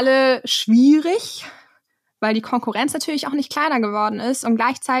alle schwierig, weil die Konkurrenz natürlich auch nicht kleiner geworden ist und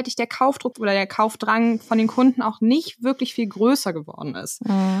gleichzeitig der Kaufdruck oder der Kaufdrang von den Kunden auch nicht wirklich viel größer geworden ist.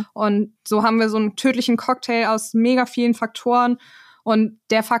 Und so haben wir so einen tödlichen Cocktail aus mega vielen Faktoren. Und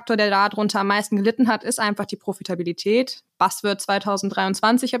der Faktor, der darunter am meisten gelitten hat, ist einfach die Profitabilität. Buzzword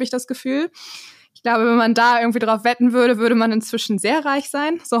 2023, habe ich das Gefühl. Ich glaube, wenn man da irgendwie drauf wetten würde, würde man inzwischen sehr reich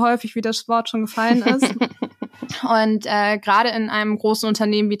sein, so häufig wie das Wort schon gefallen ist. Und gerade in einem großen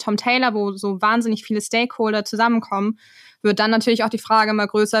Unternehmen wie Tom Tailor, wo so wahnsinnig viele Stakeholder zusammenkommen, wird dann natürlich auch die Frage immer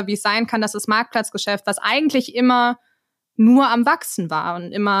größer, wie es sein kann, dass das Marktplatzgeschäft, was eigentlich immer nur am Wachsen war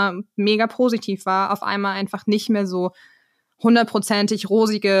und immer mega positiv war, auf einmal einfach nicht mehr so 100%ig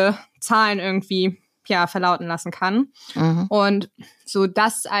rosige Zahlen irgendwie verlauten lassen kann. Und so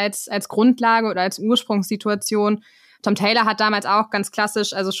das als Grundlage oder als Ursprungssituation. Tom Tailor hat damals auch ganz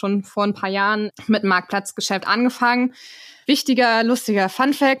klassisch, also schon vor ein paar Jahren, mit dem Marktplatzgeschäft angefangen. Wichtiger, lustiger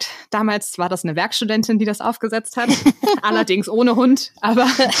Funfact, damals war das eine Werkstudentin, die das aufgesetzt hat, allerdings ohne Hund, aber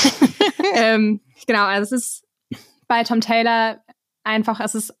genau, also es ist bei Tom Tailor einfach,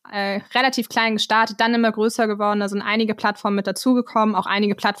 es ist relativ klein gestartet, dann immer größer geworden. Da sind einige Plattformen mit dazugekommen, auch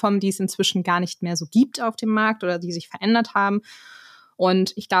einige Plattformen, die es inzwischen gar nicht mehr so gibt auf dem Markt oder die sich verändert haben.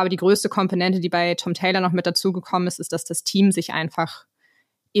 Und ich glaube, die größte Komponente, die bei Tom Tailor noch mit dazugekommen ist, ist, dass das Team sich einfach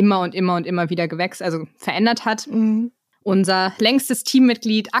immer wieder verändert hat. Unser längstes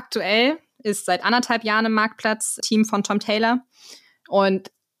Teammitglied aktuell ist seit 1,5 Jahren im Marktplatz-Team von Tom Tailor.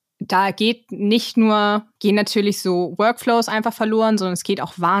 Und da gehen natürlich so Workflows einfach verloren, sondern es geht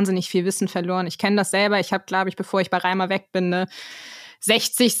auch wahnsinnig viel Wissen verloren. Ich kenne das selber. Ich habe, glaube ich, bevor ich bei Reimer weg bin, eine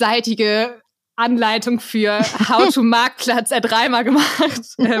 60-seitige Anleitung für How to Marktplatz at Reimer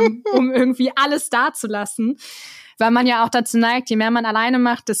gemacht, um irgendwie alles dazulassen. Weil man ja auch dazu neigt, je mehr man alleine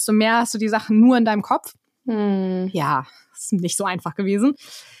macht, desto mehr hast du die Sachen nur in deinem Kopf. Ja, ist nicht so einfach gewesen.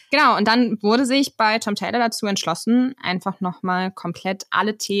 Genau, und dann wurde sich bei Tom Tailor dazu entschlossen, einfach nochmal komplett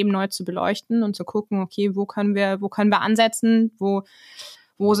alle Themen neu zu beleuchten und zu gucken, okay, wo können wir ansetzen, wo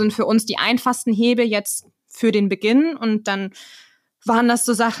sind für uns die einfachsten Hebel jetzt für den Beginn. Und dann waren das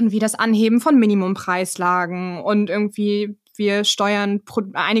so Sachen wie das Anheben von Minimumpreislagen und irgendwie wir steuern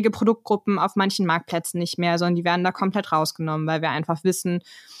einige Produktgruppen auf manchen Marktplätzen nicht mehr, sondern die werden da komplett rausgenommen, weil wir einfach wissen,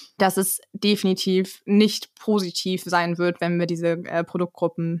 dass es definitiv nicht positiv sein wird, wenn wir diese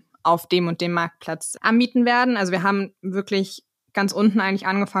Produktgruppen auf dem und dem Marktplatz anbieten werden. Also wir haben wirklich ganz unten eigentlich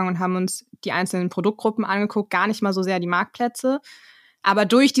angefangen und haben uns die einzelnen Produktgruppen angeguckt, gar nicht mal so sehr die Marktplätze. Aber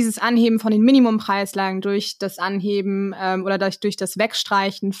durch dieses Anheben von den Minimumpreislagen, durch das Anheben oder durch das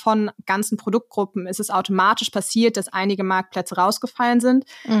Wegstreichen von ganzen Produktgruppen ist es automatisch passiert, dass einige Marktplätze rausgefallen sind.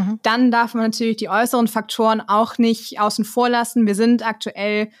 Dann darf man natürlich die äußeren Faktoren auch nicht außen vor lassen. Wir sind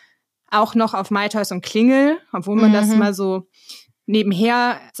aktuell auch noch auf MyToys und Klingel, obwohl man das mal so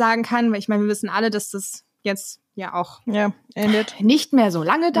nebenher sagen kann, weil ich meine, wir wissen alle, dass das jetzt ja auch endet. Nicht mehr so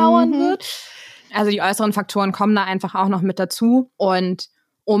lange dauern wird. Also die äußeren Faktoren kommen da einfach auch noch mit dazu. Und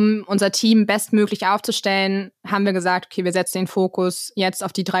um unser Team bestmöglich aufzustellen, haben wir gesagt, okay, wir setzen den Fokus jetzt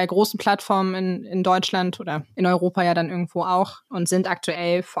auf die 3 großen Plattformen in Deutschland oder in Europa ja dann irgendwo auch und sind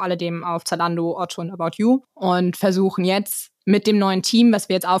aktuell vor allem auf Zalando, Otto und About You und versuchen jetzt mit dem neuen Team, was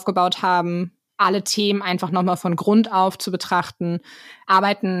wir jetzt aufgebaut haben, alle Themen einfach nochmal von Grund auf zu betrachten,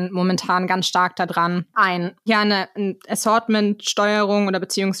 arbeiten momentan ganz stark daran, eine Assortment-Steuerung oder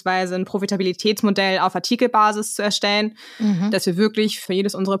beziehungsweise ein Profitabilitätsmodell auf Artikelbasis zu erstellen, dass wir wirklich für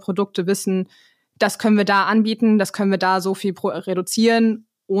jedes unserer Produkte wissen, das können wir da anbieten, das können wir da so viel reduzieren,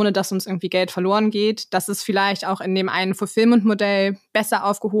 ohne dass uns irgendwie Geld verloren geht. Das ist vielleicht auch in dem einen Fulfillment-Modell besser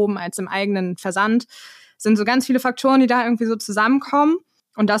aufgehoben als im eigenen Versand. Es sind so ganz viele Faktoren, die da irgendwie so zusammenkommen.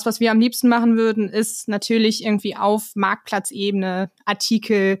 Und das, was wir am liebsten machen würden, ist natürlich irgendwie auf Marktplatzebene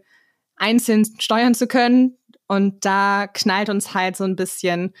Artikel einzeln steuern zu können. Und da knallt uns halt so ein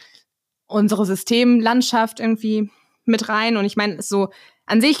bisschen unsere Systemlandschaft irgendwie mit rein. Und ich meine, so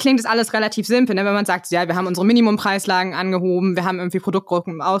an sich klingt das alles relativ simpel, ne? Wenn man sagt, ja, wir haben unsere Minimumpreislagen angehoben, wir haben irgendwie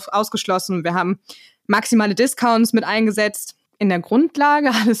Produktgruppen ausgeschlossen, wir haben maximale Discounts mit eingesetzt. In der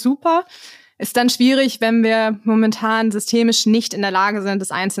Grundlage alles super. Ist dann schwierig, wenn wir momentan systemisch nicht in der Lage sind, das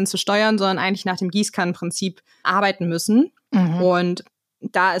einzeln zu steuern, sondern eigentlich nach dem Gießkannenprinzip arbeiten müssen. Und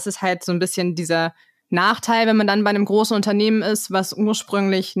da ist es halt so ein bisschen dieser Nachteil, wenn man dann bei einem großen Unternehmen ist, was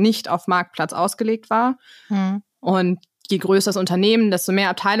ursprünglich nicht auf Marktplatz ausgelegt war. Und je größer das Unternehmen, desto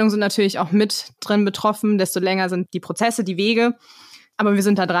mehr Abteilungen sind natürlich auch mit drin betroffen, desto länger sind die Prozesse, die Wege. Aber wir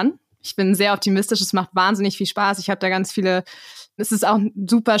sind da dran. Ich bin sehr optimistisch, es macht wahnsinnig viel Spaß. Ich habe da ganz viele. Es ist auch ein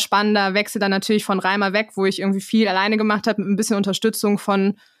super spannender Wechsel dann natürlich von Reimer weg, wo ich irgendwie viel alleine gemacht habe, mit ein bisschen Unterstützung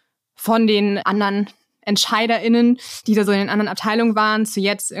von den anderen EntscheiderInnen, die da so in den anderen Abteilungen waren, zu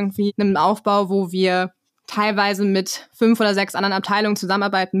jetzt irgendwie einem Aufbau, wo wir teilweise mit 5 oder 6 anderen Abteilungen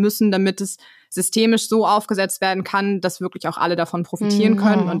zusammenarbeiten müssen, damit es systemisch so aufgesetzt werden kann, dass wirklich auch alle davon profitieren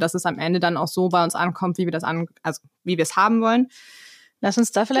können und dass es am Ende dann auch so bei uns ankommt, wie wir es haben wollen. Lass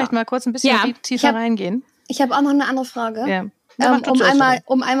uns da vielleicht mal kurz ein bisschen tiefer reingehen. Ich habe auch noch eine andere Frage. Ja.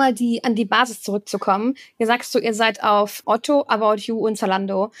 Um einmal an die Basis zurückzukommen. Hier sagst du, ihr seid auf Otto, About You und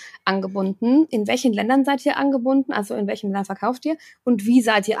Zalando angebunden. In welchen Ländern seid ihr angebunden? Also in welchen Ländern verkauft ihr? Und wie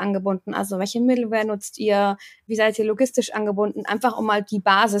seid ihr angebunden? Also welche Middleware nutzt ihr? Wie seid ihr logistisch angebunden? Einfach um mal die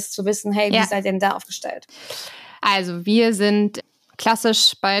Basis zu wissen, hey, wie seid ihr denn da aufgestellt? Also wir sind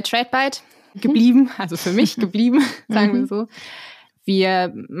klassisch bei TradeByte geblieben, also für mich geblieben, sagen wir so.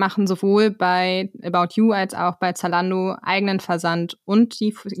 Wir machen sowohl bei About You als auch bei Zalando eigenen Versand und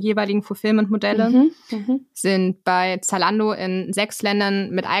die jeweiligen Fulfillment-Modelle. Sind bei Zalando in 6 Ländern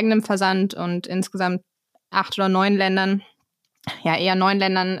mit eigenem Versand und insgesamt 8 oder 9 Ländern, eher 9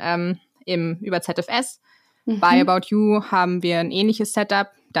 Ländern über ZFS. Bei About You haben wir ein ähnliches Setup.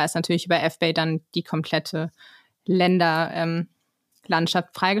 Da ist natürlich über FBay dann die komplette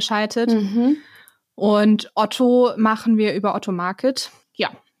Länderlandschaft freigeschaltet. Und Otto machen wir über Otto Market.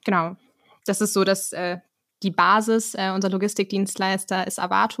 Ja, genau. Das ist so, dass die Basis, unser Logistikdienstleister ist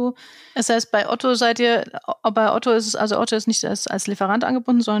Avato. Das heißt, bei Otto ist Otto ist nicht als Lieferant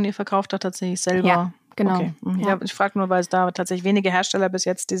angebunden, sondern ihr verkauft da tatsächlich selber. Ja, genau. Okay. Ja, ich frage nur, weil es da tatsächlich wenige Hersteller bis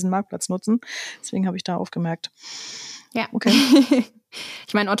jetzt diesen Marktplatz nutzen. Deswegen habe ich da aufgemerkt. Ja, okay.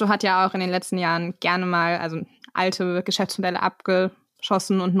 Ich meine, Otto hat ja auch in den letzten Jahren gerne mal alte Geschäftsmodelle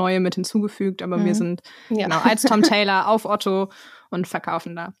abgeschossen und neue mit hinzugefügt, aber wir sind als Tom Tailor auf Otto und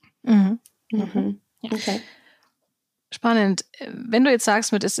verkaufen da. Okay. Spannend. Wenn du jetzt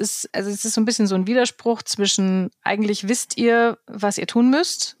sagst, es ist so ein bisschen so ein Widerspruch zwischen, eigentlich wisst ihr, was ihr tun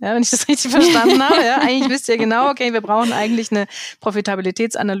müsst, ja, wenn ich das richtig verstanden habe. Ja, eigentlich wisst ihr genau, okay, wir brauchen eigentlich eine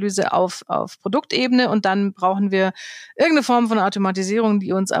Profitabilitätsanalyse auf Produktebene und dann brauchen wir irgendeine Form von Automatisierung,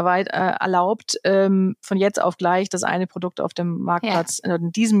 die uns erlaubt, von jetzt auf gleich das eine Produkt auf dem Marktplatz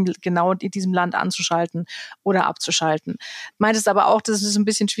in diesem Land anzuschalten oder abzuschalten. Meintest aber auch, das ist ein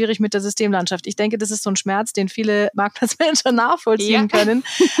bisschen schwierig mit der Systemlandschaft. Ich denke, das ist so ein Schmerz, den viele Marktplatzmanager nachvollziehen können.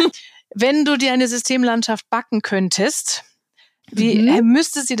 Wenn du dir eine Systemlandschaft backen könntest, wie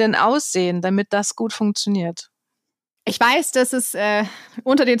müsste sie denn aussehen, damit das gut funktioniert? Ich weiß, dass es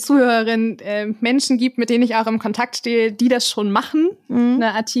unter den Zuhörerinnen Menschen gibt, mit denen ich auch im Kontakt stehe, die das schon machen.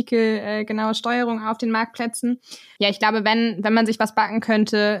 Eine artikelgenaue Steuerung auf den Marktplätzen. Ja, ich glaube, wenn man sich was backen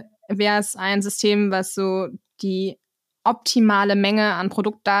könnte, wäre es ein System, was so die optimale Menge an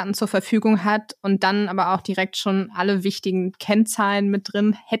Produktdaten zur Verfügung hat und dann aber auch direkt schon alle wichtigen Kennzahlen mit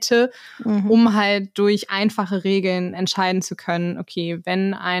drin hätte, um halt durch einfache Regeln entscheiden zu können, okay,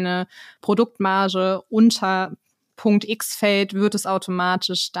 wenn eine Produktmarge unter Punkt X fällt, wird es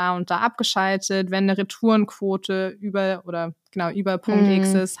automatisch da und da abgeschaltet. Wenn eine Retourenquote über Punkt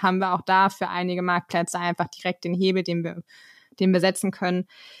X ist, haben wir auch da für einige Marktplätze einfach direkt den Hebel, den wir setzen können.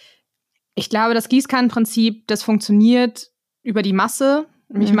 Ich glaube, das Gießkannenprinzip, das funktioniert über die Masse.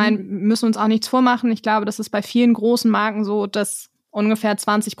 Ich meine, wir müssen uns auch nichts vormachen. Ich glaube, das ist bei vielen großen Marken so, dass ungefähr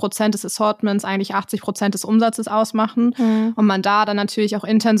 20% des Assortments eigentlich 80% des Umsatzes ausmachen. Und man da dann natürlich auch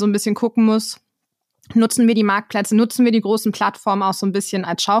intern so ein bisschen gucken muss, nutzen wir die Marktplätze, nutzen wir die großen Plattformen auch so ein bisschen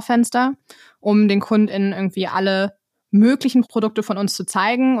als Schaufenster, um den KundInnen irgendwie alle möglichen Produkte von uns zu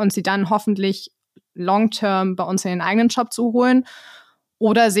zeigen und sie dann hoffentlich long-term bei uns in den eigenen Shop zu holen.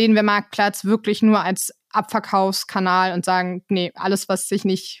 Oder sehen wir Marktplatz wirklich nur als Abverkaufskanal und sagen, nee, alles, was sich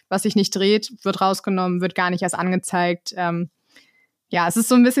nicht dreht, wird rausgenommen, wird gar nicht erst angezeigt. Es ist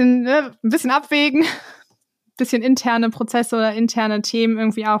so ein bisschen abwägen, bisschen interne Prozesse oder interne Themen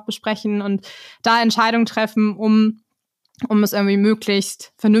irgendwie auch besprechen und da Entscheidungen treffen, um es irgendwie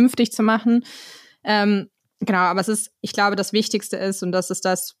möglichst vernünftig zu machen. Aber ich glaube, das Wichtigste ist, und das ist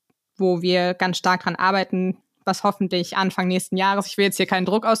das, wo wir ganz stark dran arbeiten, was hoffentlich Anfang nächsten Jahres, ich will jetzt hier keinen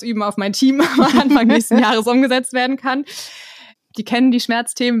Druck ausüben auf mein Team, aber Anfang nächsten Jahres umgesetzt werden kann. Die kennen die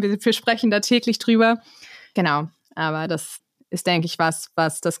Schmerzthemen, wir sprechen da täglich drüber. Genau, aber das ist, denke ich, was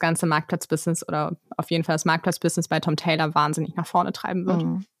das ganze Marktplatzbusiness oder auf jeden Fall das Marktplatzbusiness bei Tom Tailor wahnsinnig nach vorne treiben wird.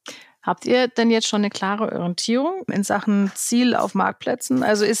 Habt ihr denn jetzt schon eine klare Orientierung in Sachen Ziel auf Marktplätzen?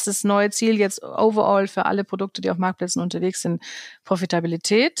 Also ist das neue Ziel jetzt overall für alle Produkte, die auf Marktplätzen unterwegs sind,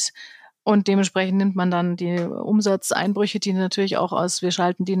 Profitabilität? Und dementsprechend nimmt man dann die Umsatzeinbrüche, die natürlich auch aus wir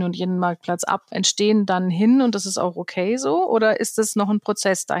schalten den und jenen Marktplatz ab, entstehen dann hin und das ist auch okay so? Oder ist es noch ein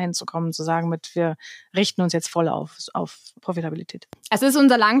Prozess, dahin zu kommen, zu sagen, wir richten uns jetzt voll auf Profitabilität? Es ist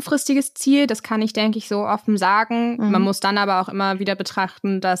unser langfristiges Ziel, das kann ich, denke ich, so offen sagen. Man muss dann aber auch immer wieder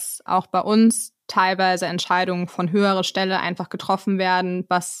betrachten, dass auch bei uns teilweise Entscheidungen von höherer Stelle einfach getroffen werden,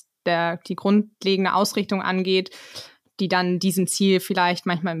 was die grundlegende Ausrichtung angeht, die dann diesem Ziel vielleicht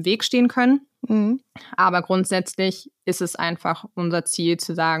manchmal im Weg stehen können. Aber grundsätzlich ist es einfach unser Ziel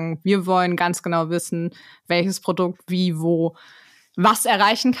zu sagen, wir wollen ganz genau wissen, welches Produkt wie, wo, was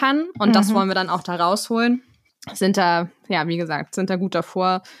erreichen kann. Und das wollen wir dann auch da rausholen. Sind da gut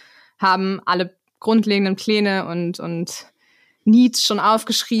davor, haben alle grundlegenden Pläne und Needs schon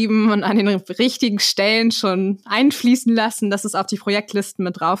aufgeschrieben und an den richtigen Stellen schon einfließen lassen, dass es auf die Projektlisten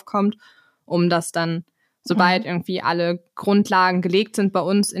mit draufkommt, um das dann, sobald irgendwie alle Grundlagen gelegt sind bei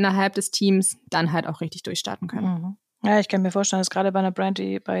uns innerhalb des Teams, dann halt auch richtig durchstarten können. Ja, ich kann mir vorstellen, dass gerade bei einer Brand,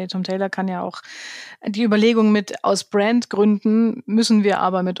 die bei Tom Tailor kann ja auch die Überlegung aus Brandgründen müssen wir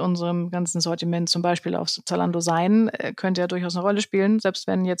aber mit unserem ganzen Sortiment zum Beispiel auf Zalando sein, könnte ja durchaus eine Rolle spielen, selbst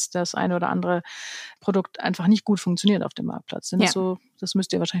wenn jetzt das eine oder andere Produkt einfach nicht gut funktioniert auf dem Marktplatz. Das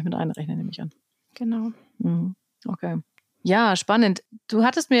müsst ihr wahrscheinlich mit einrechnen, nehme ich an. Genau. Okay. Ja, spannend. Du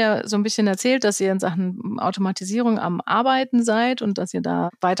hattest mir so ein bisschen erzählt, dass ihr in Sachen Automatisierung am Arbeiten seid und dass ihr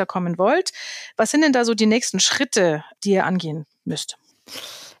da weiterkommen wollt. Was sind denn da so die nächsten Schritte, die ihr angehen müsst?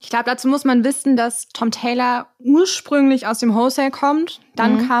 Ich glaube, dazu muss man wissen, dass Tom Tailor ursprünglich aus dem Wholesale kommt.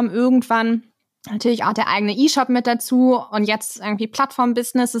 Dann kam irgendwann natürlich auch der eigene E-Shop mit dazu und jetzt irgendwie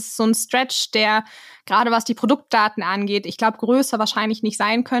Plattform-Business ist so ein Stretch, der gerade was die Produktdaten angeht, ich glaube, größer wahrscheinlich nicht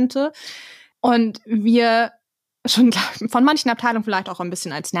sein könnte. Und wir schon von manchen Abteilungen vielleicht auch ein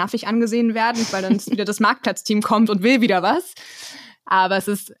bisschen als nervig angesehen werden, weil dann wieder das Marktplatzteam kommt und will wieder was. Aber das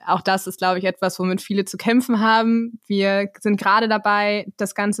ist, glaube ich, etwas, womit viele zu kämpfen haben. Wir sind gerade dabei,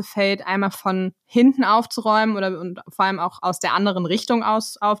 das ganze Feld einmal von hinten aufzuräumen und vor allem auch aus der anderen Richtung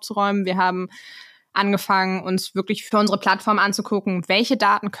aufzuräumen. Wir haben angefangen, uns wirklich für unsere Plattform anzugucken, welche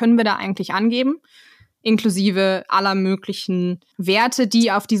Daten können wir da eigentlich angeben, inklusive aller möglichen Werte,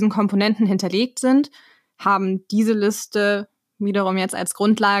 die auf diesen Komponenten hinterlegt sind, haben diese Liste wiederum jetzt als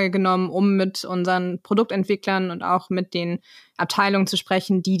Grundlage genommen, um mit unseren Produktentwicklern und auch mit den Abteilungen zu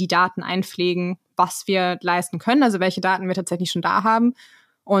sprechen, die Daten einpflegen, was wir leisten können, also welche Daten wir tatsächlich schon da haben.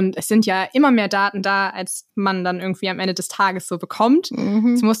 Und es sind ja immer mehr Daten da, als man dann irgendwie am Ende des Tages so bekommt.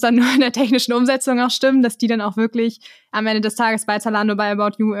 Es muss dann nur in der technischen Umsetzung auch stimmen, dass die dann auch wirklich am Ende des Tages bei Zalando, bei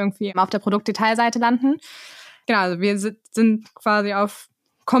About You irgendwie auf der Produktdetailseite landen. Genau, also wir sind quasi auf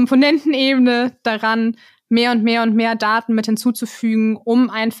Komponentenebene daran, mehr und mehr Daten mit hinzuzufügen, um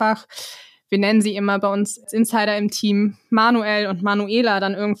einfach, wir nennen sie immer bei uns als Insider im Team, Manuel und Manuela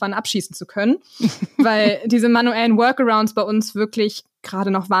dann irgendwann abschießen zu können, weil diese manuellen Workarounds bei uns wirklich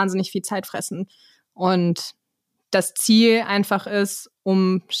gerade noch wahnsinnig viel Zeit fressen. Und das Ziel einfach ist,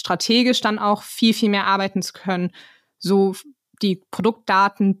 um strategisch dann auch viel, viel mehr arbeiten zu können, so die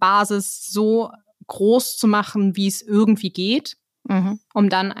Produktdatenbasis so groß zu machen, wie es irgendwie geht, um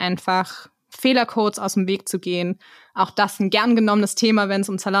dann einfach Fehlercodes aus dem Weg zu gehen. Auch das ein gern genommenes Thema, wenn es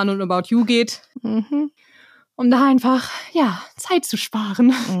um Zalando und About You geht. Um da einfach, Zeit zu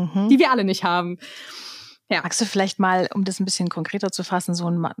sparen, die wir alle nicht haben. Ja. Magst du vielleicht mal, um das ein bisschen konkreter zu fassen, so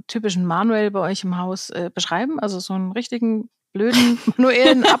einen typischen Manuell bei euch im Haus beschreiben? Also so einen richtigen blöden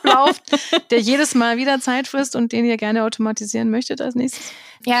manuellen Ablauf, der jedes Mal wieder Zeit frisst und den ihr gerne automatisieren möchtet als nächstes?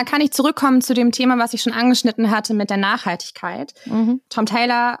 Ja, kann ich zurückkommen zu dem Thema, was ich schon angeschnitten hatte mit der Nachhaltigkeit. Tom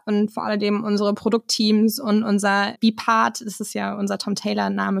Tailor und vor allem unsere Produktteams und unser B-Part, das ist ja unser Tom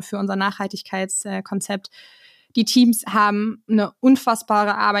Tailor-Name für unser Nachhaltigkeitskonzept. Die Teams haben eine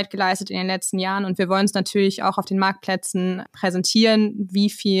unfassbare Arbeit geleistet in den letzten Jahren und wir wollen es natürlich auch auf den Marktplätzen präsentieren, wie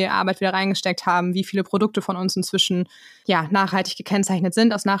viel Arbeit wir da reingesteckt haben, wie viele Produkte von uns inzwischen nachhaltig gekennzeichnet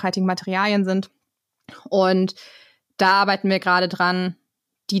sind, aus nachhaltigen Materialien sind. Und da arbeiten wir gerade dran,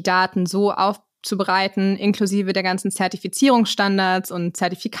 die Daten so aufzubereiten, inklusive der ganzen Zertifizierungsstandards und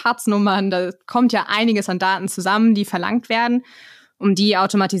Zertifikatsnummern. Da kommt ja einiges an Daten zusammen, die verlangt werden, um die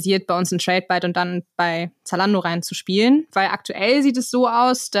automatisiert bei uns in TradeByte und dann bei Zalando reinzuspielen. Weil aktuell sieht es so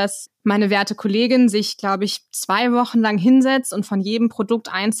aus, dass meine werte Kollegin sich, glaube ich, 2 Wochen lang hinsetzt und von jedem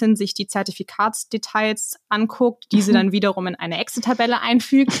Produkt einzeln sich die Zertifikatsdetails anguckt, diese dann wiederum in eine Excel-Tabelle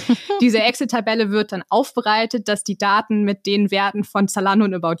einfügt. Diese Excel-Tabelle wird dann aufbereitet, dass die Daten mit den Werten von Zalando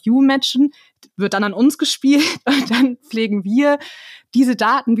und About You matchen, wird dann an uns gespielt und dann pflegen wir diese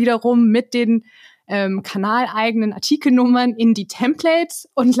Daten wiederum mit den kanaleigenen Artikelnummern in die Templates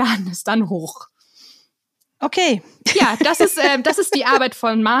und laden es dann hoch. Okay. Ja, das ist die Arbeit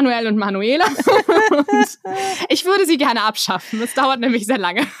von Manuel und Manuela. Und ich würde sie gerne abschaffen. Es dauert nämlich sehr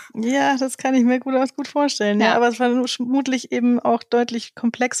lange. Ja, das kann ich mir gut vorstellen. Ja, aber es war vermutlich eben auch deutlich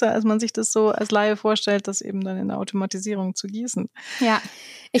komplexer, als man sich das so als Laie vorstellt, das eben dann in der Automatisierung zu gießen. Ja.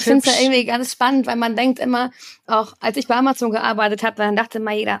 Ich finde es ja irgendwie ganz spannend, weil man denkt immer, auch als ich bei Amazon gearbeitet habe, dann dachte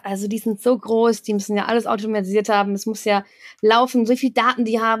immer jeder, also die sind so groß, die müssen ja alles automatisiert haben, es muss ja laufen, so viel Daten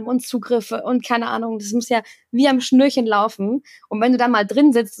die haben und Zugriffe und keine Ahnung, das muss ja wie am Schnürchen laufen. Und wenn du da mal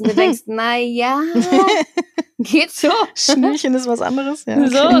drin sitzt und du denkst, na ja, geht so. Schnürchen ist was anderes, ja.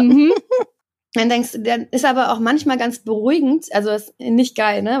 Okay. So. Dann denkst du, dann ist aber auch manchmal ganz beruhigend, also ist nicht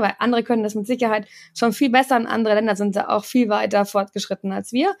geil, ne, weil andere können das mit Sicherheit schon viel besser und andere Länder sind da auch viel weiter fortgeschritten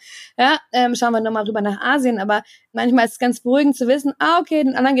als wir. Ja, schauen wir nochmal rüber nach Asien, aber manchmal ist es ganz beruhigend zu wissen, okay,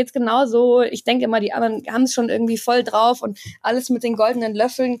 den anderen geht's genauso. Ich denke immer, die anderen haben es schon irgendwie voll drauf und alles mit den goldenen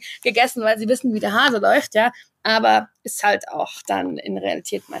Löffeln gegessen, weil sie wissen, wie der Hase läuft, ja. Aber ist halt auch dann in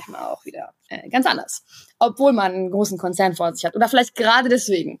Realität manchmal auch wieder ganz anders. Obwohl man einen großen Konzern vor sich hat. Oder vielleicht gerade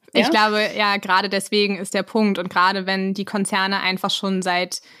deswegen. Ja? Ich glaube, ja, gerade deswegen ist der Punkt. Und gerade wenn die Konzerne einfach schon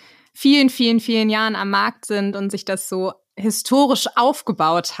seit vielen, vielen, vielen Jahren am Markt sind und sich das so historisch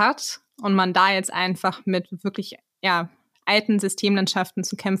aufgebaut hat und man da jetzt einfach mit wirklich alten Systemlandschaften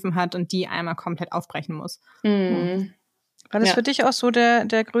zu kämpfen hat und die einmal komplett aufbrechen muss. War das für dich auch so der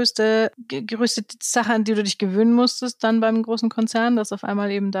größte Sache, an die du dich gewöhnen musstest dann beim großen Konzern, dass auf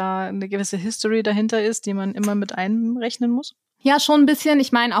einmal eben da eine gewisse History dahinter ist, die man immer mit einrechnen muss? Ja, schon ein bisschen.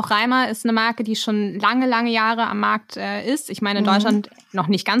 Ich meine, auch Reimer ist eine Marke, die schon lange, lange Jahre am Markt ist. Ich meine, in Deutschland noch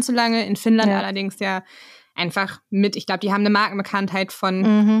nicht ganz so lange, in Finnland allerdings ja einfach mit, ich glaube, die haben eine Markenbekanntheit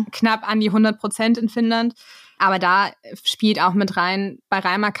von knapp an die 100% in Finnland. Aber da spielt auch mit rein, bei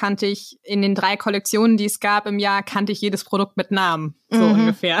Reimer kannte ich in den 3 Kollektionen, die es gab im Jahr, kannte ich jedes Produkt mit Namen, so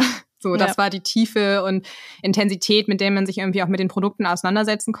ungefähr. So, das war die Tiefe und Intensität, mit der man sich irgendwie auch mit den Produkten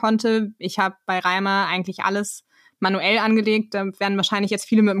auseinandersetzen konnte. Ich habe bei Reimer eigentlich alles manuell angelegt. Da werden wahrscheinlich jetzt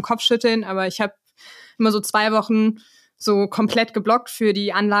viele mit dem Kopf schütteln, aber ich habe immer so 2 Wochen so komplett geblockt für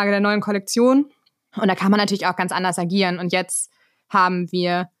die Anlage der neuen Kollektion. Und da kann man natürlich auch ganz anders agieren. Und jetzt haben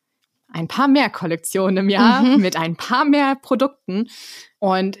wir ein paar mehr Kollektionen im Jahr mit ein paar mehr Produkten.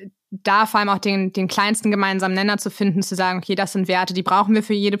 Und da vor allem auch den kleinsten gemeinsamen Nenner zu finden, zu sagen, okay, das sind Werte, die brauchen wir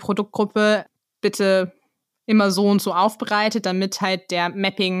für jede Produktgruppe. Bitte immer so und so aufbereitet, damit halt der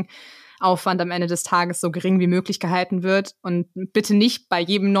Mapping-Aufwand am Ende des Tages so gering wie möglich gehalten wird. Und bitte nicht bei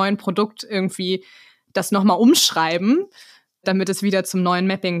jedem neuen Produkt irgendwie das nochmal umschreiben, damit es wieder zum neuen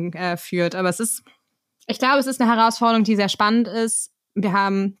Mapping führt. Aber ich glaube, es ist eine Herausforderung, die sehr spannend ist. Wir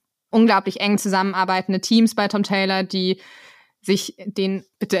haben unglaublich eng zusammenarbeitende Teams bei Tom Tailor, die sich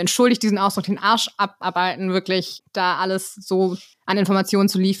bitte entschuldigt diesen Ausdruck, den Arsch abarbeiten, wirklich da alles so an Informationen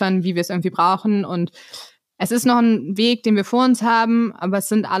zu liefern, wie wir es irgendwie brauchen. Und es ist noch ein Weg, den wir vor uns haben, aber es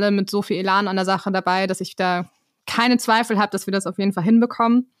sind alle mit so viel Elan an der Sache dabei, dass ich da keine Zweifel habe, dass wir das auf jeden Fall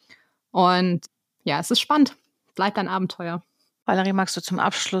hinbekommen. Und ja, es ist spannend. Bleibt ein Abenteuer. Valerie, magst du zum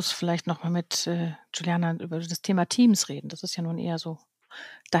Abschluss vielleicht nochmal mit Giuliana über das Thema Teams reden? Das ist ja nun eher so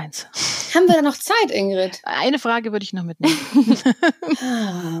deins. Haben wir da noch Zeit, Ingrid? Eine Frage würde ich noch mitnehmen.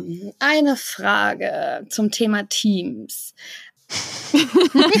 Eine Frage zum Thema Teams.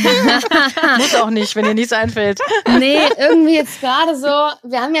 Muss auch nicht, wenn dir nichts einfällt. Nee, irgendwie jetzt gerade so,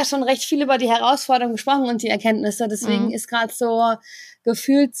 wir haben ja schon recht viel über die Herausforderungen gesprochen und die Erkenntnisse, deswegen ist gerade so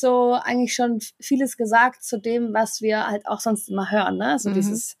gefühlt so eigentlich schon vieles gesagt zu dem, was wir halt auch sonst immer hören, ne? So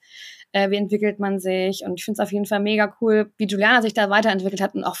dieses wie entwickelt man sich? Und ich finde es auf jeden Fall mega cool, wie Giuliana sich da weiterentwickelt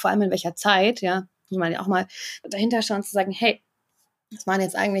hat und auch vor allem in welcher Zeit, ja. Ich meine, auch mal dahinter schauen zu sagen, hey, das waren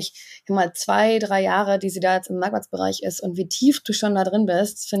jetzt eigentlich mal 2-3 Jahre, die sie da jetzt im Marktplatzbereich ist und wie tief du schon da drin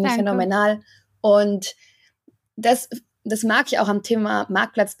bist, finde ich phänomenal. Und das mag ich auch am Thema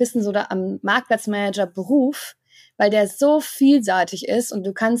Marktplatzbusiness oder am Marktplatzmanager-Beruf, weil der so vielseitig ist und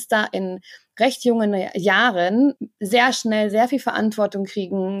du kannst da in recht jungen Jahren sehr schnell sehr viel Verantwortung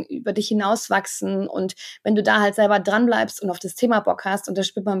kriegen, über dich hinauswachsen und wenn du da halt selber dran bleibst und auf das Thema Bock hast, und das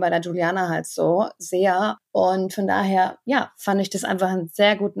spürt man bei der Giuliana halt so sehr und von daher, ja, fand ich das einfach einen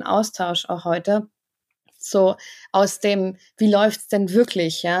sehr guten Austausch auch heute. So aus dem, wie läuft's denn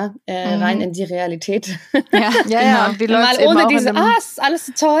wirklich, ja, rein in die Realität. Ja. Und wie läuft's mal ohne eben diese, ist alles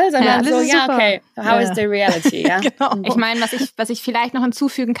so toll, sondern so, okay, how is the reality, ja. Genau. Ich meine, was ich vielleicht noch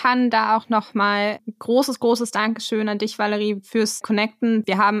hinzufügen kann, da auch noch mal großes Dankeschön an dich, Valerie, fürs Connecten.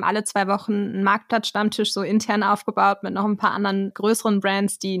 Wir haben alle 2 Wochen einen Marktplatz-Stammtisch so intern aufgebaut mit noch ein paar anderen größeren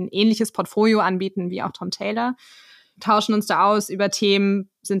Brands, die ein ähnliches Portfolio anbieten wie auch Tailor. Tauschen uns da aus über Themen,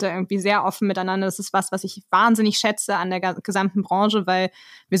 sind da irgendwie sehr offen miteinander. Das ist was ich wahnsinnig schätze an der gesamten Branche, weil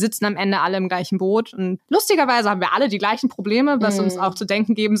wir sitzen am Ende alle im gleichen Boot. Und lustigerweise haben wir alle die gleichen Probleme, was uns auch zu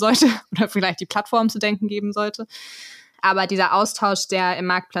denken geben sollte oder vielleicht die Plattform zu denken geben sollte. Aber dieser Austausch, der im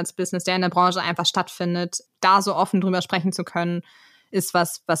Marktplatzbusiness, der in der Branche einfach stattfindet, da so offen drüber sprechen zu können, ist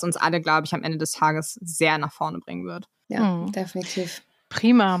was uns alle, glaube ich, am Ende des Tages sehr nach vorne bringen wird. Ja, definitiv.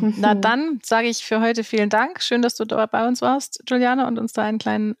 Prima. Na dann sage ich für heute vielen Dank. Schön, dass du da bei uns warst, Giuliana, und uns da einen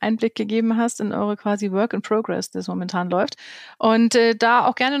kleinen Einblick gegeben hast in eure quasi Work in Progress, das momentan läuft. Und da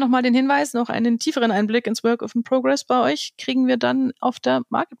auch gerne nochmal den Hinweis, noch einen tieferen Einblick ins Work in Progress bei euch kriegen wir dann auf der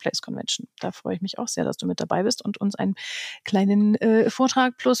Marketplace Convention. Da freue ich mich auch sehr, dass du mit dabei bist und uns einen kleinen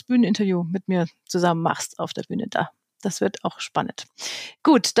Vortrag plus Bühneninterview mit mir zusammen machst auf der Bühne da. Das wird auch spannend.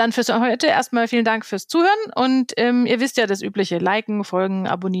 Gut, dann fürs heute erstmal vielen Dank fürs Zuhören und ihr wisst ja das Übliche, liken, folgen,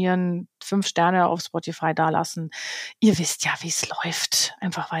 abonnieren, 5 Sterne auf Spotify dalassen. Ihr wisst ja, wie es läuft.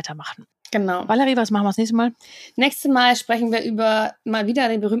 Einfach weitermachen. Genau. Valerie, was machen wir das nächste Mal? Nächstes Mal sprechen wir über mal wieder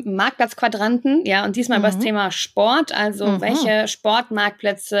den berühmten Marktplatzquadranten, ja, und diesmal über das Thema Sport. Also welche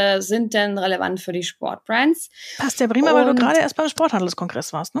Sportmarktplätze sind denn relevant für die Sportbrands? Passt ja prima, weil du gerade erst beim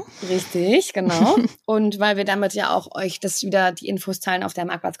Sporthandelskongress warst, ne? Richtig, genau. Und weil wir damit ja auch euch das wieder die Infos teilen auf der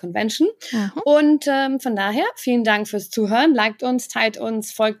Marktplatz-Convention. Und von daher, vielen Dank fürs Zuhören. Liked uns, teilt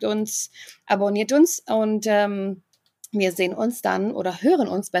uns, folgt uns, abonniert uns und wir sehen uns dann oder hören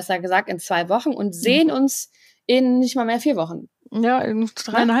uns, besser gesagt, in 2 Wochen und sehen uns in nicht mal mehr 4 Wochen. Ja, in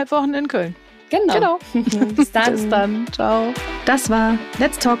 3,5 Wochen in Köln. Genau. Bis dann. Bis dann. Ciao. Das war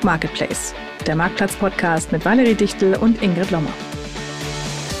Let's Talk Marketplace, der Marktplatz-Podcast mit Valerie Dichtel und Ingrid Lommer.